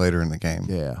later in the game.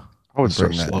 Yeah, I would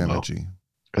bring start that energy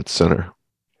at center.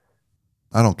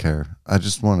 I don't care. I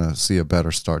just want to see a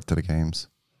better start to the games.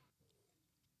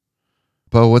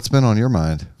 Bo, what's been on your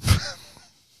mind?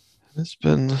 It's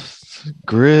been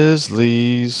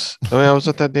Grizzlies. I mean, I was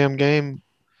at that damn game.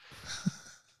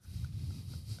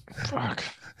 Fuck.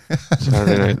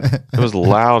 Saturday night. It was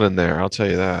loud in there, I'll tell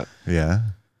you that. Yeah.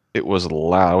 It was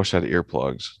loud. I wish I had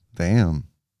earplugs. Damn.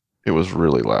 It was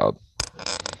really loud.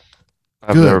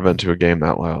 I've Good. never been to a game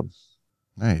that loud.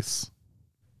 Nice.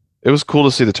 It was cool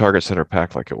to see the Target Center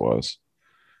packed like it was.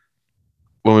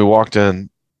 When we walked in,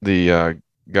 the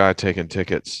guy taking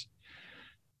tickets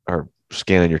or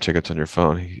scanning your tickets on your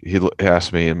phone, he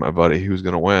asked me and my buddy who's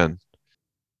going to win.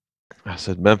 I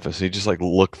said Memphis. He just like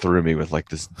looked through me with like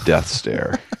this death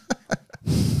stare.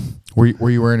 Were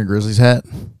you wearing a Grizzlies hat?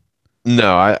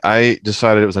 No, I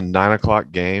decided it was a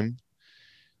 9:00 game,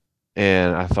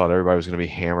 and I thought everybody was going to be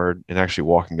hammered. And actually,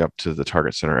 walking up to the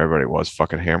Target Center, everybody was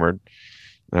fucking hammered.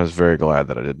 And I was very glad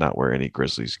that I did not wear any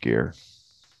Grizzlies gear.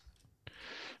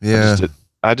 Yeah.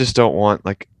 I just don't want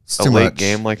like It's a too late much.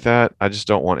 game like that. I just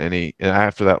don't want any. And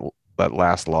after that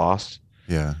last loss,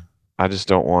 Yeah. I just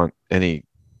don't want any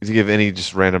to give any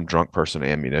just random drunk person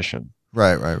ammunition.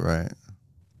 Right.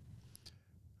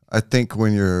 I think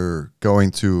when you're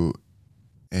going to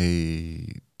a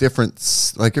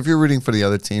different, like if you're rooting for the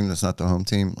other team that's not the home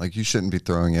team, like you shouldn't be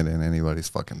throwing it in anybody's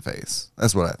fucking face.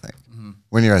 That's what I think. Mm-hmm.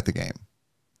 When you're at the game.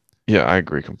 Yeah, I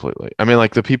agree completely. I mean,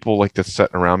 like the people like that's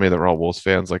sitting around me that were all Wolves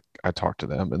fans, like I talked to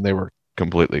them and they were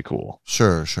completely cool.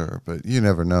 Sure. But you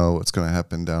never know what's going to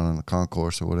happen down in the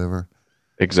concourse or whatever.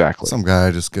 Exactly. Some guy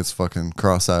just gets fucking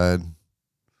cross-eyed,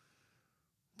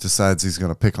 decides he's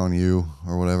going to pick on you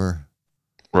or whatever.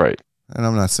 Right. And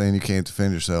I'm not saying you can't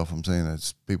defend yourself. I'm saying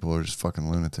that people are just fucking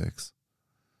lunatics.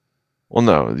 Well,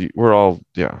 no, we're all,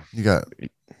 yeah. Yeah.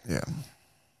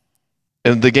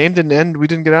 And the game didn't end. We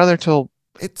didn't get out of there till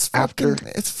It's after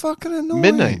fucking annoying.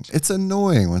 midnight. It's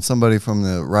annoying when somebody from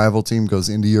the rival team goes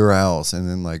into your house and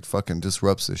then like fucking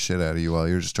disrupts the shit out of you while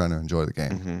you're just trying to enjoy the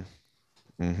game. Mm-hmm.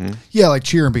 Mm-hmm. Yeah, like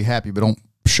cheer and be happy, but don't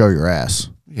show your ass.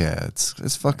 Yeah,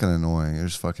 it's fucking annoying. You're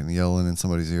just fucking yelling in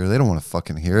somebody's ear. They don't want to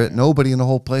fucking hear it. Nobody in the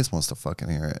whole place wants to fucking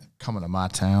hear it. Coming to my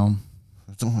town.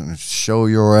 They don't want to show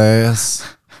your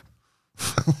ass.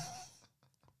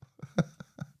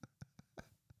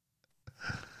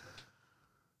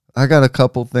 I got a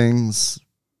couple things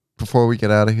before we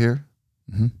get out of here.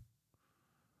 Mm-hmm.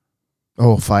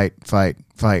 Oh, fight.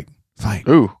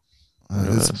 Ooh.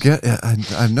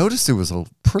 I noticed it was a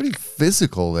pretty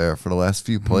physical there for the last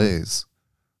few plays.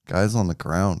 Guys on the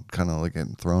ground, kind of like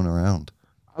getting thrown around.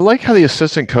 I like how the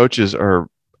assistant coaches are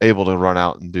able to run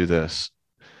out and do this.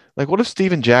 Like, what if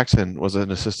Steven Jackson was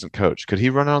an assistant coach? Could he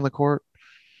run out on the court?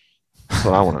 That's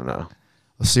what I want to know.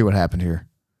 Let's see what happened here.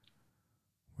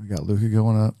 We got Luka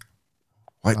going up.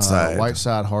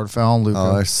 Whiteside. Hard foul on Luka.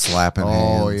 Oh, they're slapping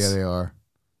hands. Oh, yeah, they are.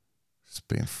 Just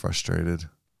being frustrated.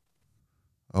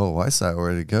 Oh, Whiteside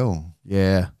ready to go.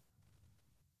 Yeah.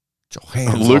 Get your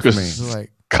hands Lucas off me. It's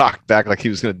like, cocked back like he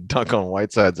was going to dunk on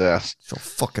Whiteside's ass. Get your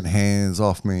fucking hands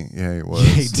off me. Yeah, he was.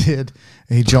 yeah, he did.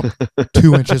 And he jumped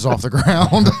 2 inches off the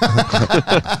ground.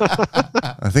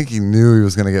 I think he knew he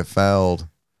was going to get fouled.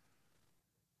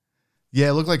 Yeah,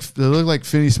 it looked like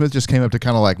Finney Smith just came up to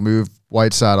kind of like move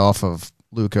Whiteside off of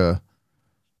Luka,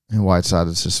 and Whiteside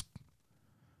is just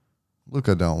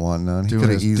Luka don't want none. He doing could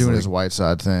have doing his easily.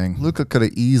 Whiteside thing. Luka could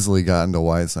have easily gotten to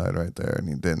Whiteside right there, and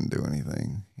he didn't do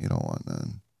anything. He don't want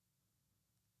none.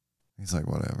 He's like,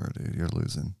 whatever, dude. You're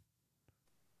losing.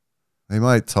 They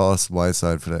might toss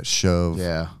Whiteside for that shove.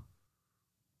 Yeah.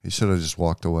 He should have just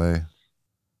walked away.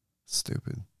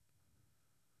 Stupid.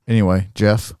 Anyway,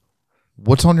 Jeff,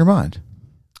 what's on your mind?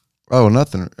 Oh,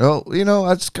 nothing. Oh,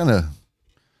 I just kind of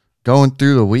going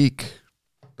through the week.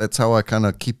 That's how I kind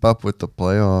of keep up with the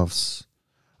playoffs.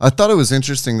 I thought it was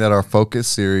interesting that our focus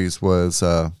series was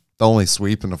the only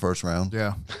sweep in the first round.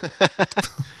 Yeah.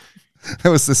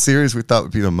 That was the series we thought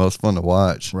would be the most fun to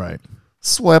watch. Right.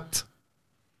 Swept.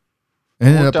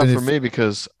 It worked out for me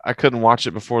because I couldn't watch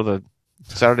it before the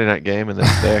Saturday night game, and then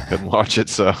today I couldn't watch it.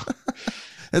 So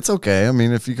it's okay. I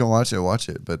mean, if you can watch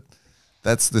it. But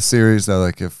that's the series that,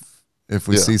 like, if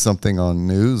we see something on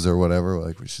news or whatever,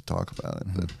 like, we should talk about it.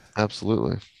 But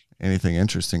absolutely, anything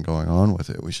interesting going on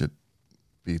with it, we should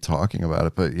be talking about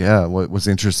it. But yeah, what was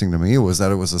interesting to me was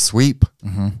that it was a sweep.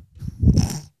 Mm-hmm.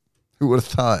 Who would have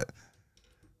thought?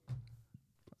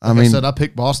 I said I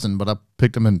picked Boston, but I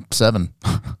picked them in 7.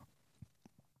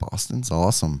 Boston's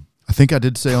awesome. I think I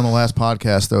did say on the last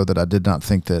podcast, though, that I did not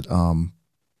think that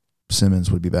Simmons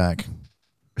would be back.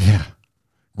 Yeah.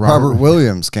 Robert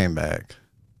Williams came back,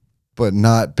 but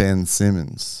not Ben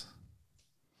Simmons.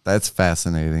 That's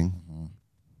fascinating. Mm-hmm.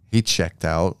 He checked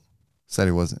out, said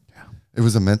he wasn't. Yeah. It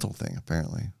was a mental thing,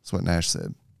 apparently. That's what Nash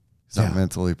said. He's not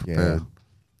mentally prepared. Yeah.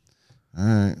 All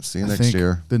right. See you next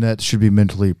year. The Nets should be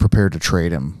mentally prepared to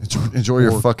trade him. Enjoy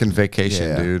your fucking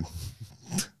vacation, dude.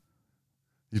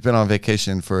 You've been on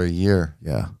vacation for a year.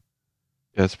 Yeah.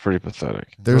 It's pretty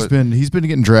pathetic. He's been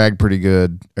getting dragged pretty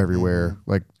good everywhere.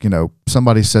 Mm-hmm. Like,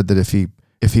 somebody said that if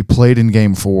he played in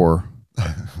game 4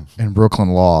 and Brooklyn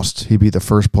lost, he'd be the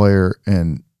first player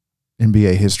in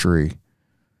NBA history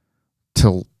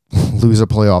to lose a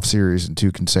playoff series in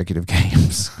 2 consecutive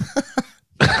games.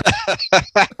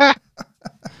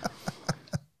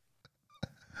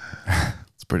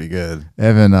 It's pretty good.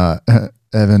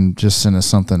 Evan just sent us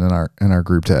something in our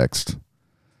group text.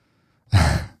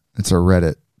 It's a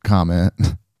Reddit comment.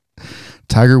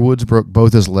 Tiger Woods broke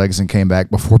both his legs and came back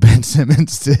before Ben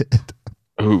Simmons did.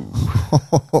 Ooh.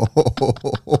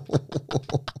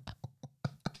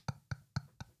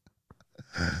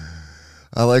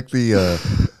 I like the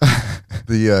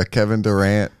Kevin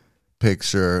Durant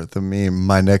picture, the meme.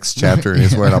 My next chapter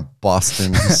is wearing a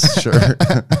Boston shirt.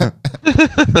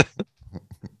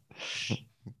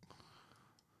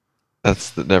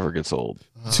 That never gets old.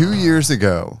 2 years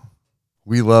ago,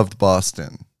 we loved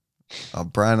Boston.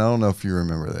 Brian, I don't know if you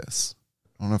remember this.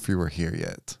 I don't know if you were here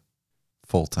yet,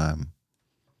 full time.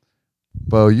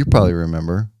 Bo, you probably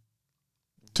remember.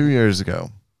 2 years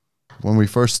ago, when we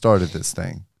first started this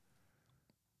thing,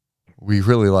 we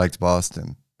really liked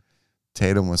Boston.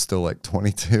 Tatum was still like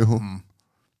 22. Mm.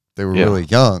 They were really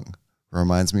young.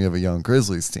 Reminds me of a young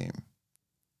Grizzlies team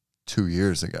 2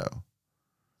 years ago.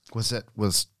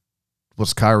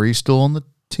 Was Kyrie still on the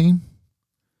team?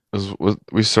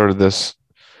 We started this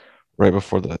right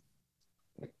before the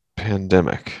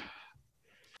pandemic.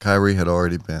 Kyrie had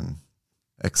already been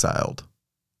exiled.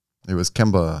 It was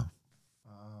Kemba.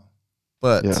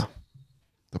 But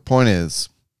the point is,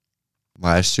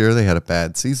 last year they had a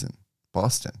bad season.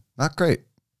 Boston, not great.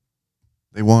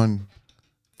 They won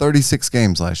 36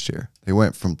 games last year. They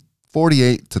went from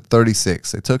 48 to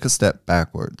 36. They took a step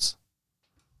backwards.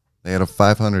 They had a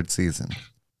 500 season.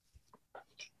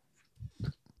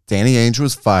 Danny Ainge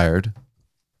was fired.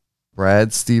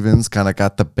 Brad Stevens kind of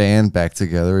got the band back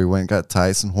together. He went and got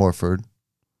Tyson Horford.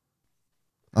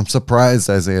 I'm surprised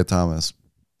Isaiah Thomas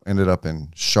ended up in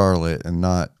Charlotte and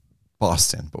not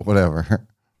Boston, but whatever.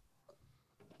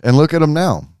 And look at them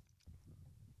now.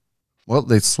 Well,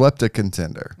 they swept a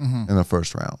contender in the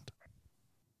first round.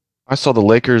 I saw the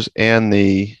Lakers and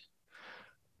the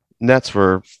Nets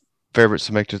were favorites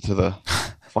to make it to the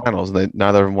finals, and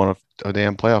neither of them won a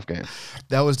damn playoff game.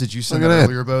 Did you send that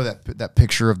earlier, Bo, that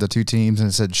picture of the two teams, and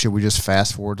it said, should we just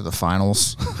fast forward to the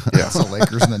finals? Yeah. The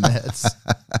Lakers and the Nets.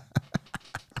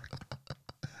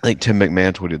 I think Tim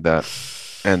McMahon tweeted that,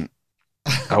 and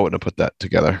I wouldn't have put that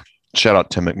together. Shout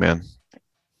out Tim McMahon.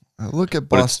 Look at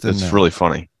Boston. It's really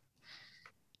funny.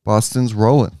 Boston's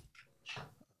rolling.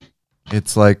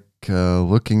 It's like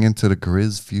looking into the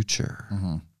Grizz future.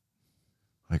 Mm-hmm.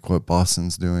 Like what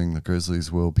Boston's doing, the Grizzlies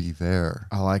will be there.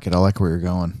 I like it. I like where you're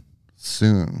going.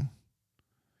 Soon.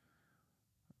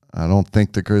 I don't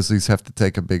think the Grizzlies have to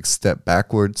take a big step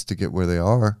backwards to get where they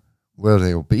are, where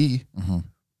they will be. Mm-hmm.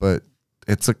 But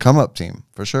it's a come-up team,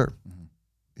 for sure. Mm-hmm.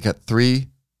 You got 3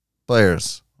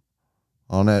 players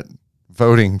on that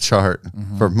voting chart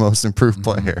for most improved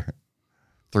player.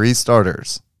 3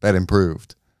 starters that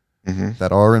improved,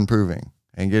 that are improving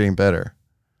and getting better.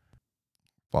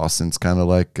 Boston's kind of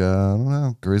like, I don't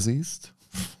know, Grizz.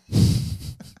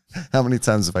 How many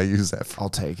times have I used that? I'll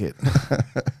take it.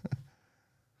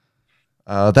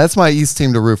 That's my East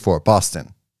team to root for,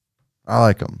 Boston. I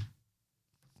like them.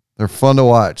 They're fun to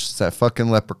watch. It's that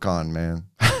fucking leprechaun, man.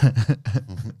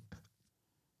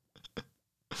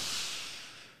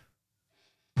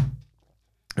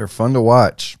 They're fun to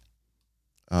watch.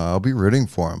 I'll be rooting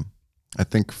for them. I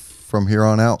think from here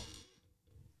on out,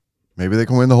 maybe they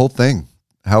can win the whole thing.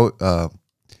 How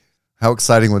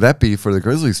exciting would that be for the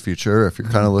Grizzlies' future if you're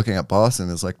kind of looking at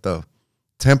Boston as like the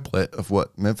template of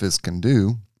what Memphis can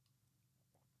do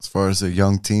as far as a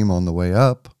young team on the way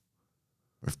up?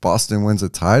 If Boston wins a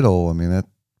title, I mean, that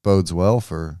bodes well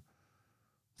for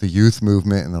the youth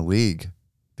movement in the league.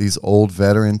 These old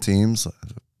veteran teams,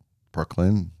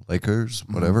 Brooklyn, Lakers,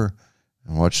 whatever,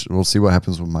 and we'll see what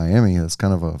happens with Miami. That's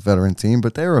kind of a veteran team,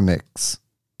 but they're a mix.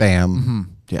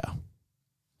 Bam. Yeah.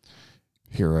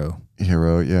 Hero,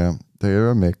 yeah.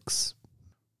 They're a mix.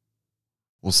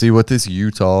 We'll see what this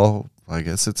Utah, I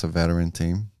guess it's a veteran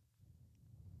team.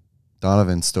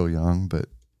 Donovan's still young, but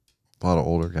a lot of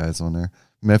older guys on there.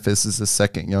 Memphis is the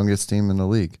second youngest team in the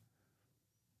league.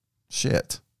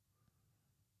 Shit.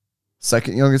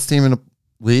 Second youngest team in the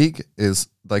league is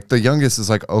like the youngest is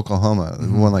like Oklahoma,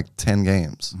 who won like 10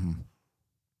 games.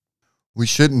 We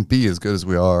shouldn't be as good as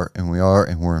we are, and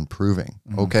we're improving.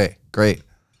 Okay, great.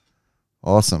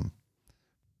 Awesome.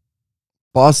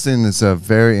 Boston is a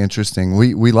very interesting.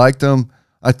 We liked them.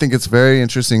 I think it's very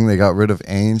interesting they got rid of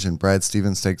Ainge and Brad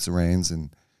Stevens takes the reins, and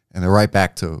they're right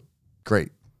back to great.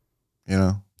 You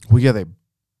know? Well, yeah,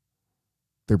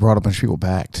 they brought a bunch of people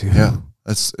back too. Yeah.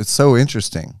 It's so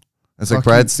interesting. It's like Fuck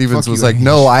Brad you- Stevens fuck was you, like, Ainge.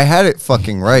 "No, I had it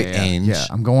fucking right, Yeah, Ainge. yeah.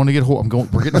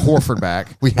 We're getting Horford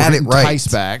back. We We're had it getting right. Tice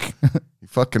back. You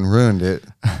fucking ruined it."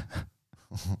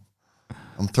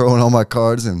 I'm throwing all my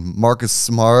cards in Marcus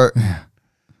Smart,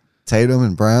 Tatum,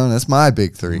 and Brown. That's my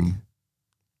big three.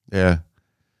 Yeah.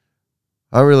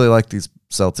 I really like these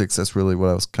Celtics. That's really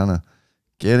what I was kind of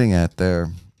getting at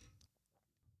there.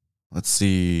 Let's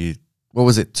see. What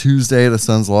was it? Tuesday, the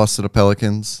Suns lost to the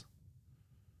Pelicans.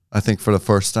 I think for the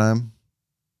first time.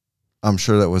 I'm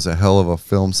sure that was a hell of a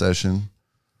film session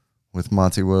with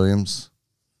Monty Williams.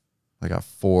 Like a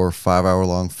 4 or 5 hour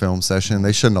long film session.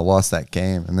 They shouldn't have lost that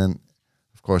game. And then,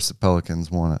 of course, the Pelicans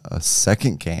won a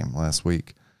second game last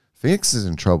week. Phoenix is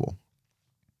in trouble.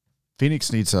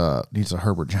 Phoenix needs a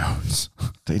Herbert Jones.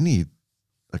 They need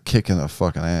a kick in the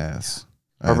fucking ass.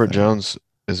 I Herbert think. Jones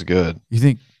is good. You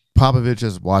think Popovich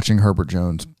is watching Herbert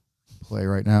Jones play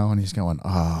right now, and he's going,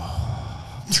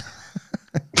 "Oh,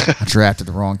 I drafted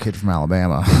the wrong kid from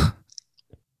Alabama."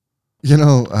 You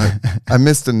know, I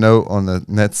missed a note on the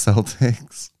Nets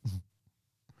Celtics.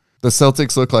 The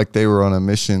Celtics look like they were on a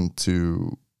mission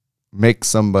to make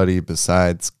somebody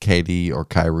besides KD or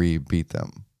Kyrie beat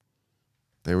them.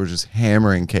 They were just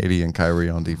hammering KD and Kyrie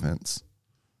on defense.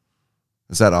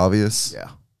 Is that obvious?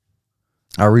 Yeah.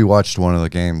 I rewatched one of the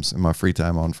games in my free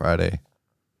time on Friday.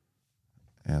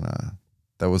 And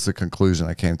that was the conclusion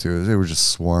I came to. They were just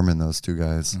swarming those two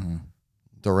guys.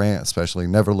 Durant especially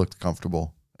never looked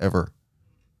comfortable, ever.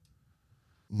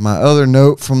 My other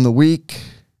note from the week,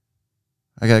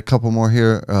 I got a couple more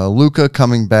here. Luka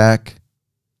coming back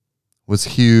was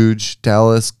huge.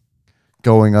 Dallas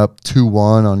going up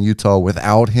 2-1 on Utah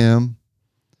without him.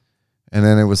 And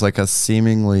then it was like a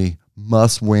seemingly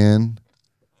must-win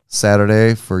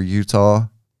Saturday for Utah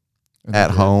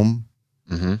at home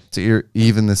to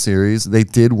even the series. They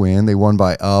did win. They won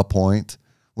by a point,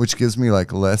 which gives me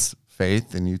like less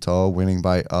faith in Utah winning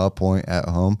by a point at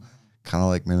home, kind of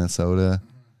like Minnesota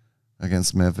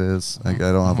against Memphis. Like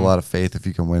I don't have a lot of faith if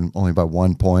you can win only by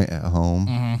 1 point at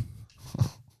home.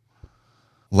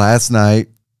 Last night,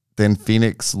 then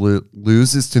Phoenix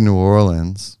loses to New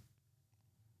Orleans.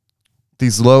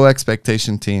 These low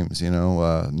expectation teams,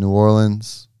 New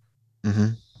Orleans,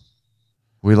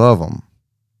 we love them.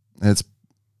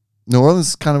 New Orleans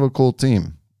is kind of a cool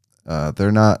team.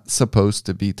 They're not supposed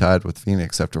to be tied with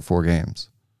Phoenix after 4 games.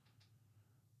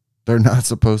 They're not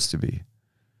supposed to be.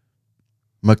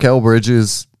 Mikal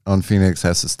Bridges on Phoenix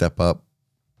has to step up,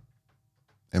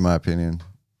 in my opinion.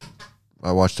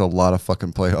 I watched a lot of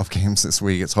fucking playoff games this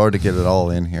week. It's hard to get it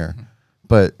all in here.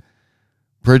 But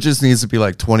Bridges needs to be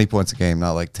like 20 points a game,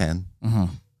 not like 10.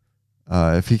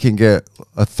 If he can get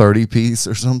a 30 piece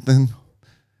or something,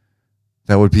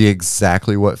 that would be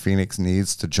exactly what Phoenix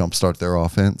needs to jumpstart their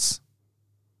offense.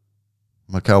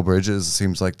 Mikal Bridges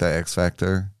seems like the X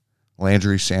factor.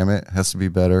 Landry Shamet has to be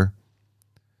better.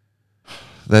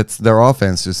 Their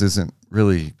offense just isn't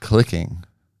really clicking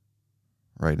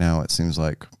right now, it seems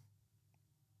like.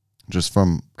 Just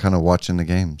from kind of watching the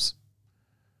games.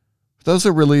 Those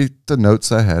are really the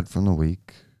notes I had from the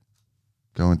week.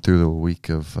 Going through the week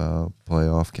of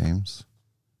playoff games.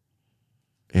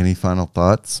 Any final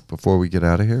thoughts before we get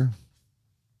out of here?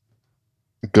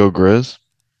 Go Grizz.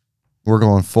 We're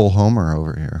going full homer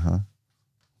over here, huh?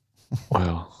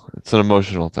 Well, it's an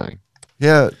emotional thing.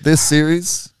 Yeah, this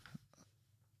series,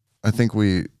 I think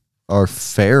we are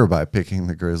fair by picking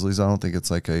the Grizzlies. I don't think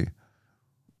it's like a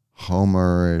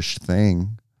homerish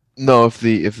thing, No, if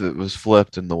it was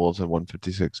flipped and the Wolves had won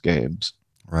 56 games,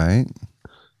 right?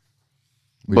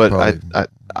 We'd but probably-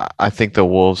 I think the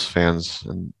Wolves fans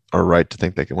are right to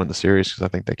think they can win the series because I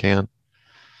think they can.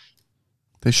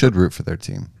 they should root for their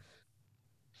team,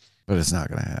 but it's not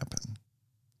going to happen.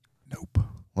 Nope.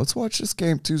 Let's watch this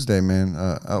game Tuesday, man.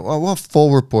 We'll have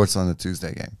full reports on the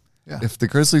Tuesday game. Yeah. If the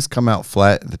Grizzlies come out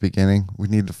flat at the beginning, we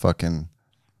need to fucking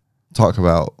talk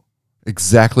about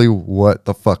exactly what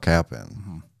the fuck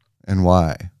happened and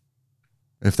why.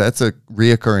 If that's a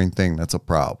reoccurring thing, that's a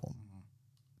problem.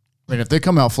 I mean, if they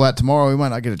come out flat tomorrow, we might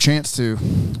not get a chance to.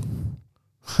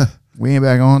 We ain't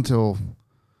back on till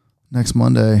next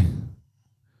Monday.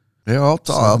 Yeah, I'll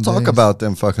 7 talk days. about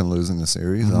them fucking losing the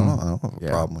series. Mhm. I don't have a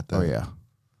problem with that. Oh yeah.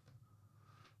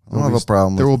 I don't have a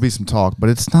problem There with will be some talk, but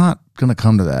it's not going to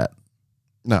come to that.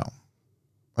 No.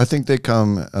 I think they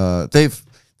come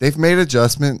they've made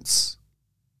adjustments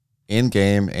in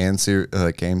game and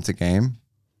game to game.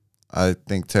 I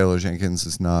think Taylor Jenkins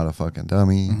is not a fucking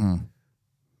dummy. Mm-hmm.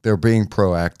 They're being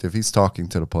proactive. He's talking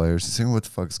to the players. He's saying what the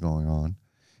fuck's going on.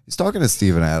 He's talking to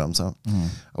Steven Adams. I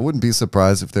wouldn't be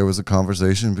surprised if there was a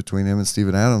conversation between him and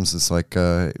Steven Adams. It's like,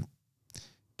 can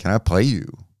I play you?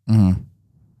 Mm-hmm.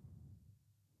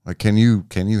 Like, can you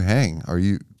hang? Are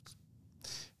you?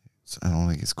 I don't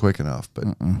think he's quick enough, but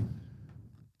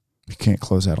You can't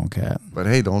close out on Cat. but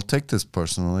hey, don't take this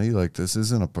personally. Like, this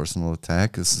isn't a personal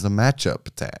attack. This is a matchup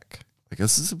attack. Like,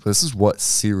 this is what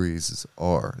series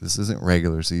are. This isn't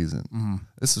regular season.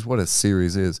 This is what a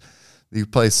series is. You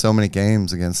play so many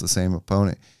games against the same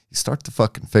opponent. You start to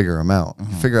fucking figure them out.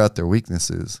 You figure out their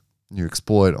weaknesses. And you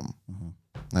exploit them.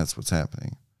 That's what's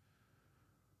happening.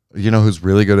 You know who's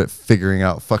really good at figuring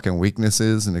out fucking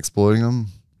weaknesses and exploiting them?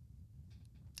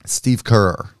 Steve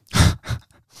Kerr.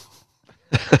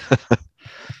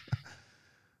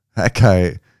 That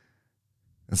guy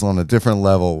is on a different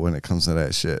level when it comes to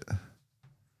that shit.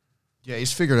 Yeah,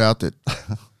 he's figured out that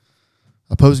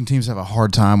opposing teams have a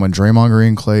hard time when Draymond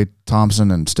Green, Klay Thompson,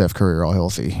 and Steph Curry are all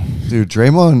healthy. Dude,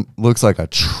 Draymond looks like a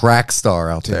track star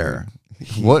out there.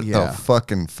 What yeah. the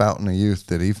fucking fountain of youth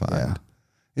did he find? Yeah.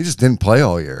 He just didn't play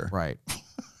all year. Right.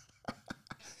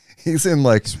 He's in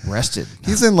like Rested.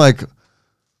 he's in like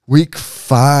week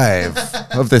 5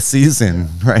 of the season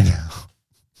right now.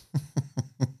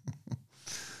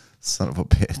 Son of a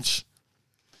bitch.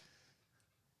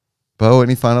 Bo,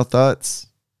 any final thoughts?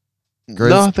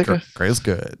 No, I think Gray's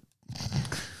good.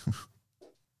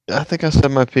 I think I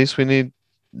said my piece. We need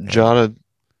Ja to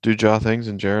do Ja things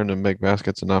and Jaren to make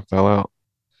baskets and not foul out.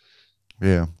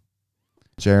 Yeah.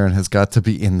 Jaren has got to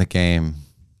be in the game.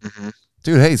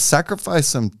 Dude, hey, sacrifice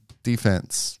some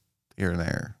defense here and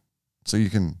there so you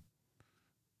can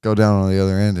go down on the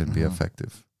other end and be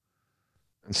effective.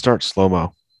 And start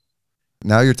slow-mo.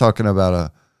 Now you're talking about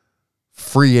a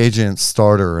free agent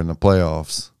starter in the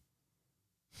playoffs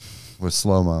with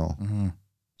slow-mo.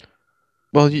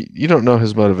 Well, you don't know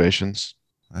his motivations.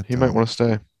 He might want to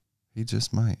stay. He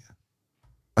just might.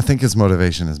 I think his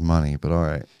motivation is money, but all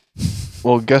right.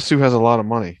 Well, guess who has a lot of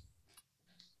money?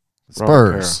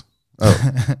 Spurs.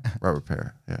 Oh, Robert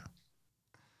Parra. Yeah.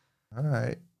 All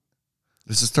right.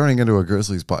 This is turning into a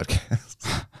Grizzlies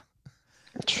podcast.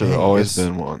 Should have always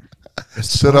been one.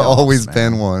 Should have always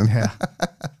been one. Yeah.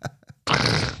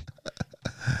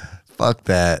 Fuck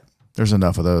that. There's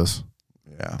enough of those.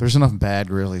 Yeah. There's enough bad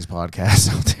Grizzlies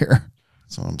podcasts out there.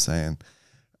 That's what I'm saying.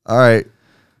 All right.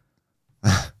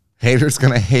 Haters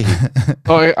gonna hate.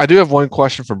 Oh, I do have one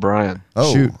question for Brian.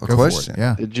 Oh, Shoot, a go for it. question.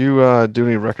 Yeah. Did you do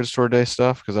any record store day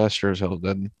stuff? Because I sure as hell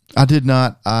didn't. I did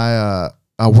not. I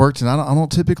worked, and I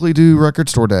don't typically do record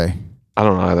store day. I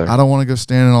don't either. I don't want to go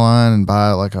stand in a line and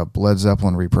buy like a Led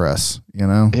Zeppelin repress, you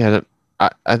know? Yeah,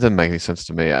 that didn't make any sense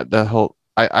to me.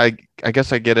 I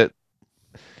guess I get it.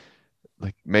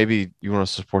 Like maybe you want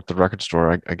to support the record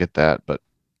store. I get that, but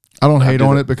I don't I hate do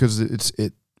on that. it because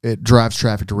it drives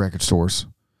traffic to record stores.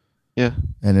 Yeah.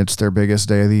 And it's their biggest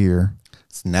day of the year.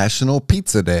 It's National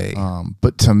Pizza Day.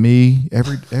 But to me,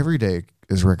 every day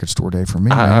is record store day for me,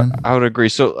 man. I would agree.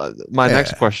 So my Yeah.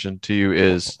 next question to you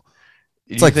is,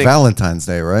 It's like Valentine's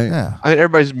Day, right? Yeah. I mean,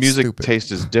 everybody's music Stupid.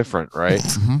 taste is different, right?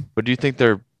 Mhm. But do you think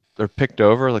they're picked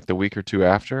over like the week or two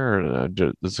after, or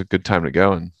it's a good time to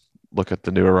go and look at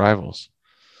the new arrivals?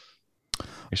 I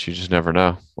guess you just never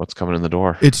know what's coming in the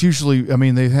door. It's usually, I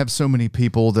mean, they have so many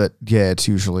people that,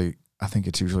 I think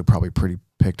it's usually probably pretty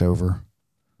picked over.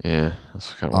 Yeah,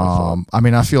 that's kind of what I thought. I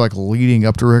mean, I feel like leading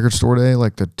up to Record Store Day,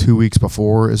 like the 2 weeks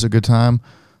before, is a good time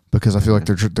because I feel like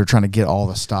they're trying to get all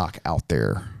the stock out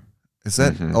there. Is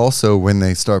that also when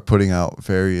they start putting out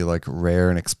very like rare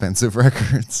and expensive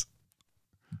records?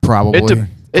 Probably. It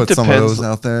Put depends. some of those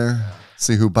out there.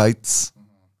 See who bites.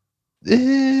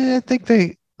 I think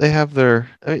they have their.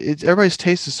 Everybody's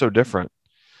taste is so different.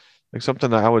 Like something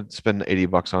that I would spend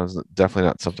 $80 on is definitely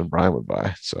not something Brian would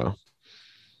buy. So,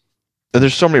 and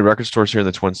there's so many record stores here in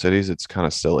the Twin Cities. It's kind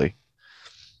of silly.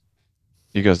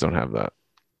 You guys don't have that.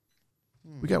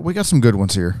 We got some good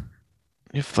ones here.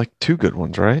 You have like 2 good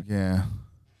ones, right? Yeah.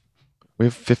 We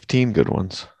have 15 good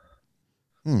ones.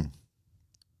 I'll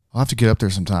have to get up there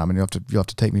sometime, and you'll have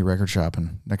to take me record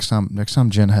shopping next time.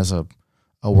 Jen has a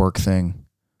work thing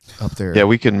up there. Yeah,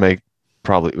 we can make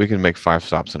 5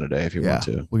 stops in a day if you want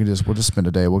to. We'll just spend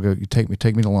a day. We'll go. You take me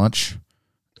to lunch.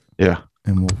 Yeah,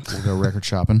 and we'll go record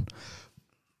shopping.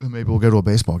 And maybe we'll go to a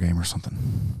baseball game or something.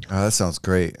 Oh, that sounds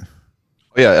great.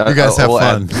 Yeah, you guys have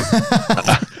fun.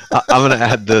 I'm going to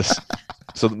add this.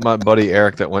 So my buddy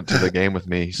Eric that went to the game with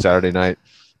me Saturday night,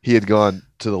 he had gone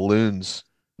to the Loons.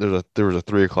 There was a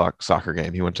 3:00 soccer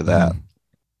game. He went to that,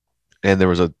 and there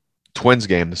was a Twins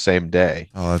game the same day.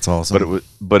 Oh, that's awesome.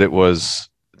 But it was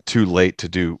too late to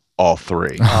do all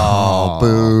 3. Oh,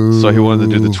 boo! So he wanted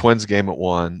to do the Twins game at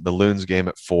 1, the Loons game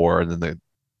at 4, and then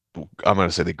I'm going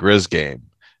to say the Grizz game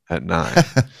at 9.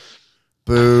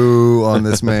 Boo on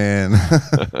this man.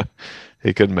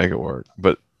 He couldn't make it work,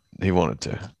 but he wanted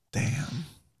to. Damn,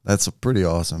 that's pretty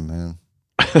awesome, man.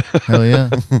 Hell yeah!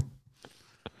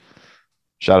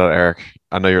 Shout out Eric.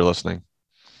 I know you're listening.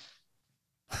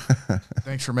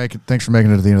 Thanks for making it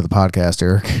to the end of the podcast,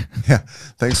 Eric. Yeah,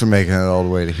 thanks for making it all the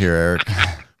way to here, Eric.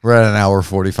 We're at an hour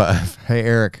 45. Hey,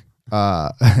 Eric.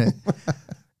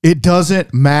 It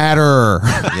doesn't matter.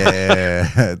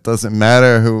 Yeah, it doesn't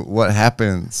matter what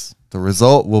happens. The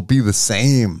result will be the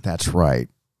same. That's right.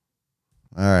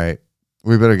 All right,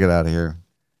 we better get out of here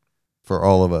for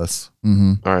all of us.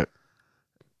 Mm-hmm. All right.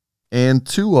 And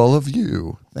to all of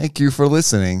you, thank you for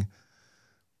listening.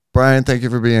 Brian, thank you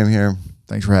for being here.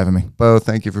 Thanks for having me. Bo,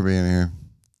 thank you for being here.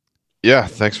 Yeah,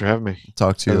 thanks for having me.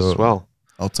 Talk to you as well.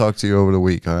 I'll talk to you over the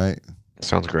week, all right?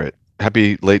 Sounds great.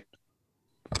 Happy late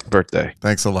birthday.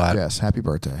 Thanks a lot. Yes, happy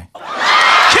birthday. Kick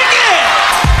it!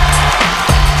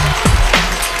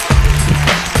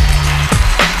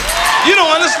 You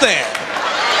don't understand.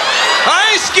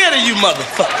 I ain't scared of you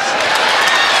motherfuckers.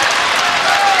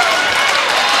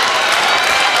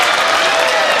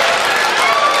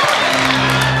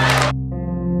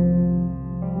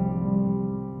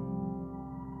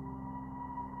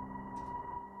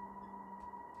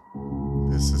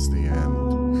 This is the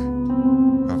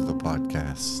end of the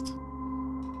podcast.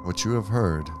 What you have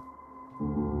heard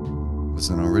was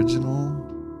an original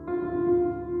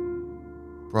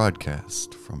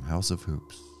broadcast from House of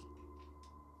Hoops.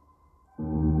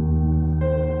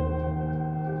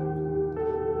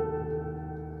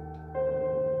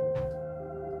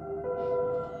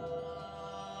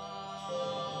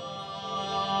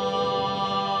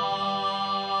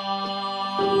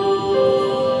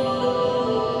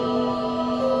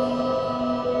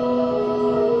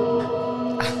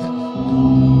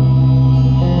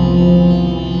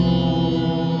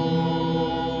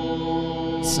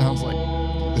 Sounds like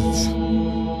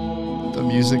the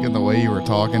music and the way you were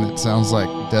talking. It sounds like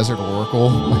Desert Oracle.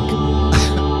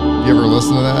 You ever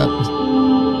listen to that?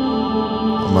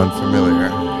 I'm unfamiliar.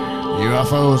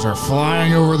 UFOs are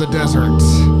flying over the desert.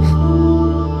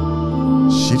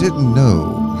 She didn't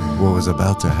know what was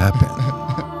about to happen.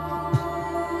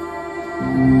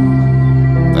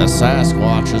 The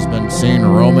Sasquatch has been seen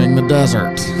roaming the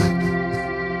desert.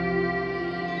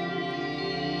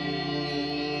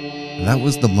 That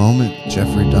was the moment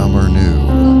Jeffrey Dahmer knew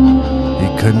he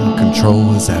couldn't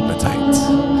control his appetite.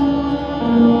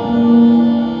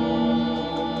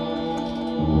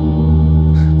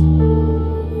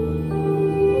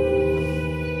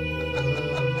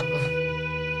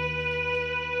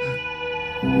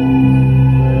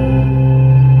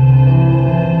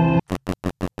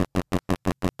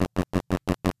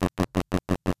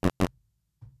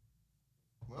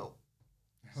 Well,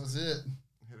 That was it.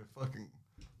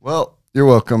 Well, you're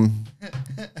welcome.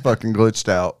 Fucking glitched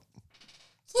out.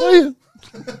 See ya.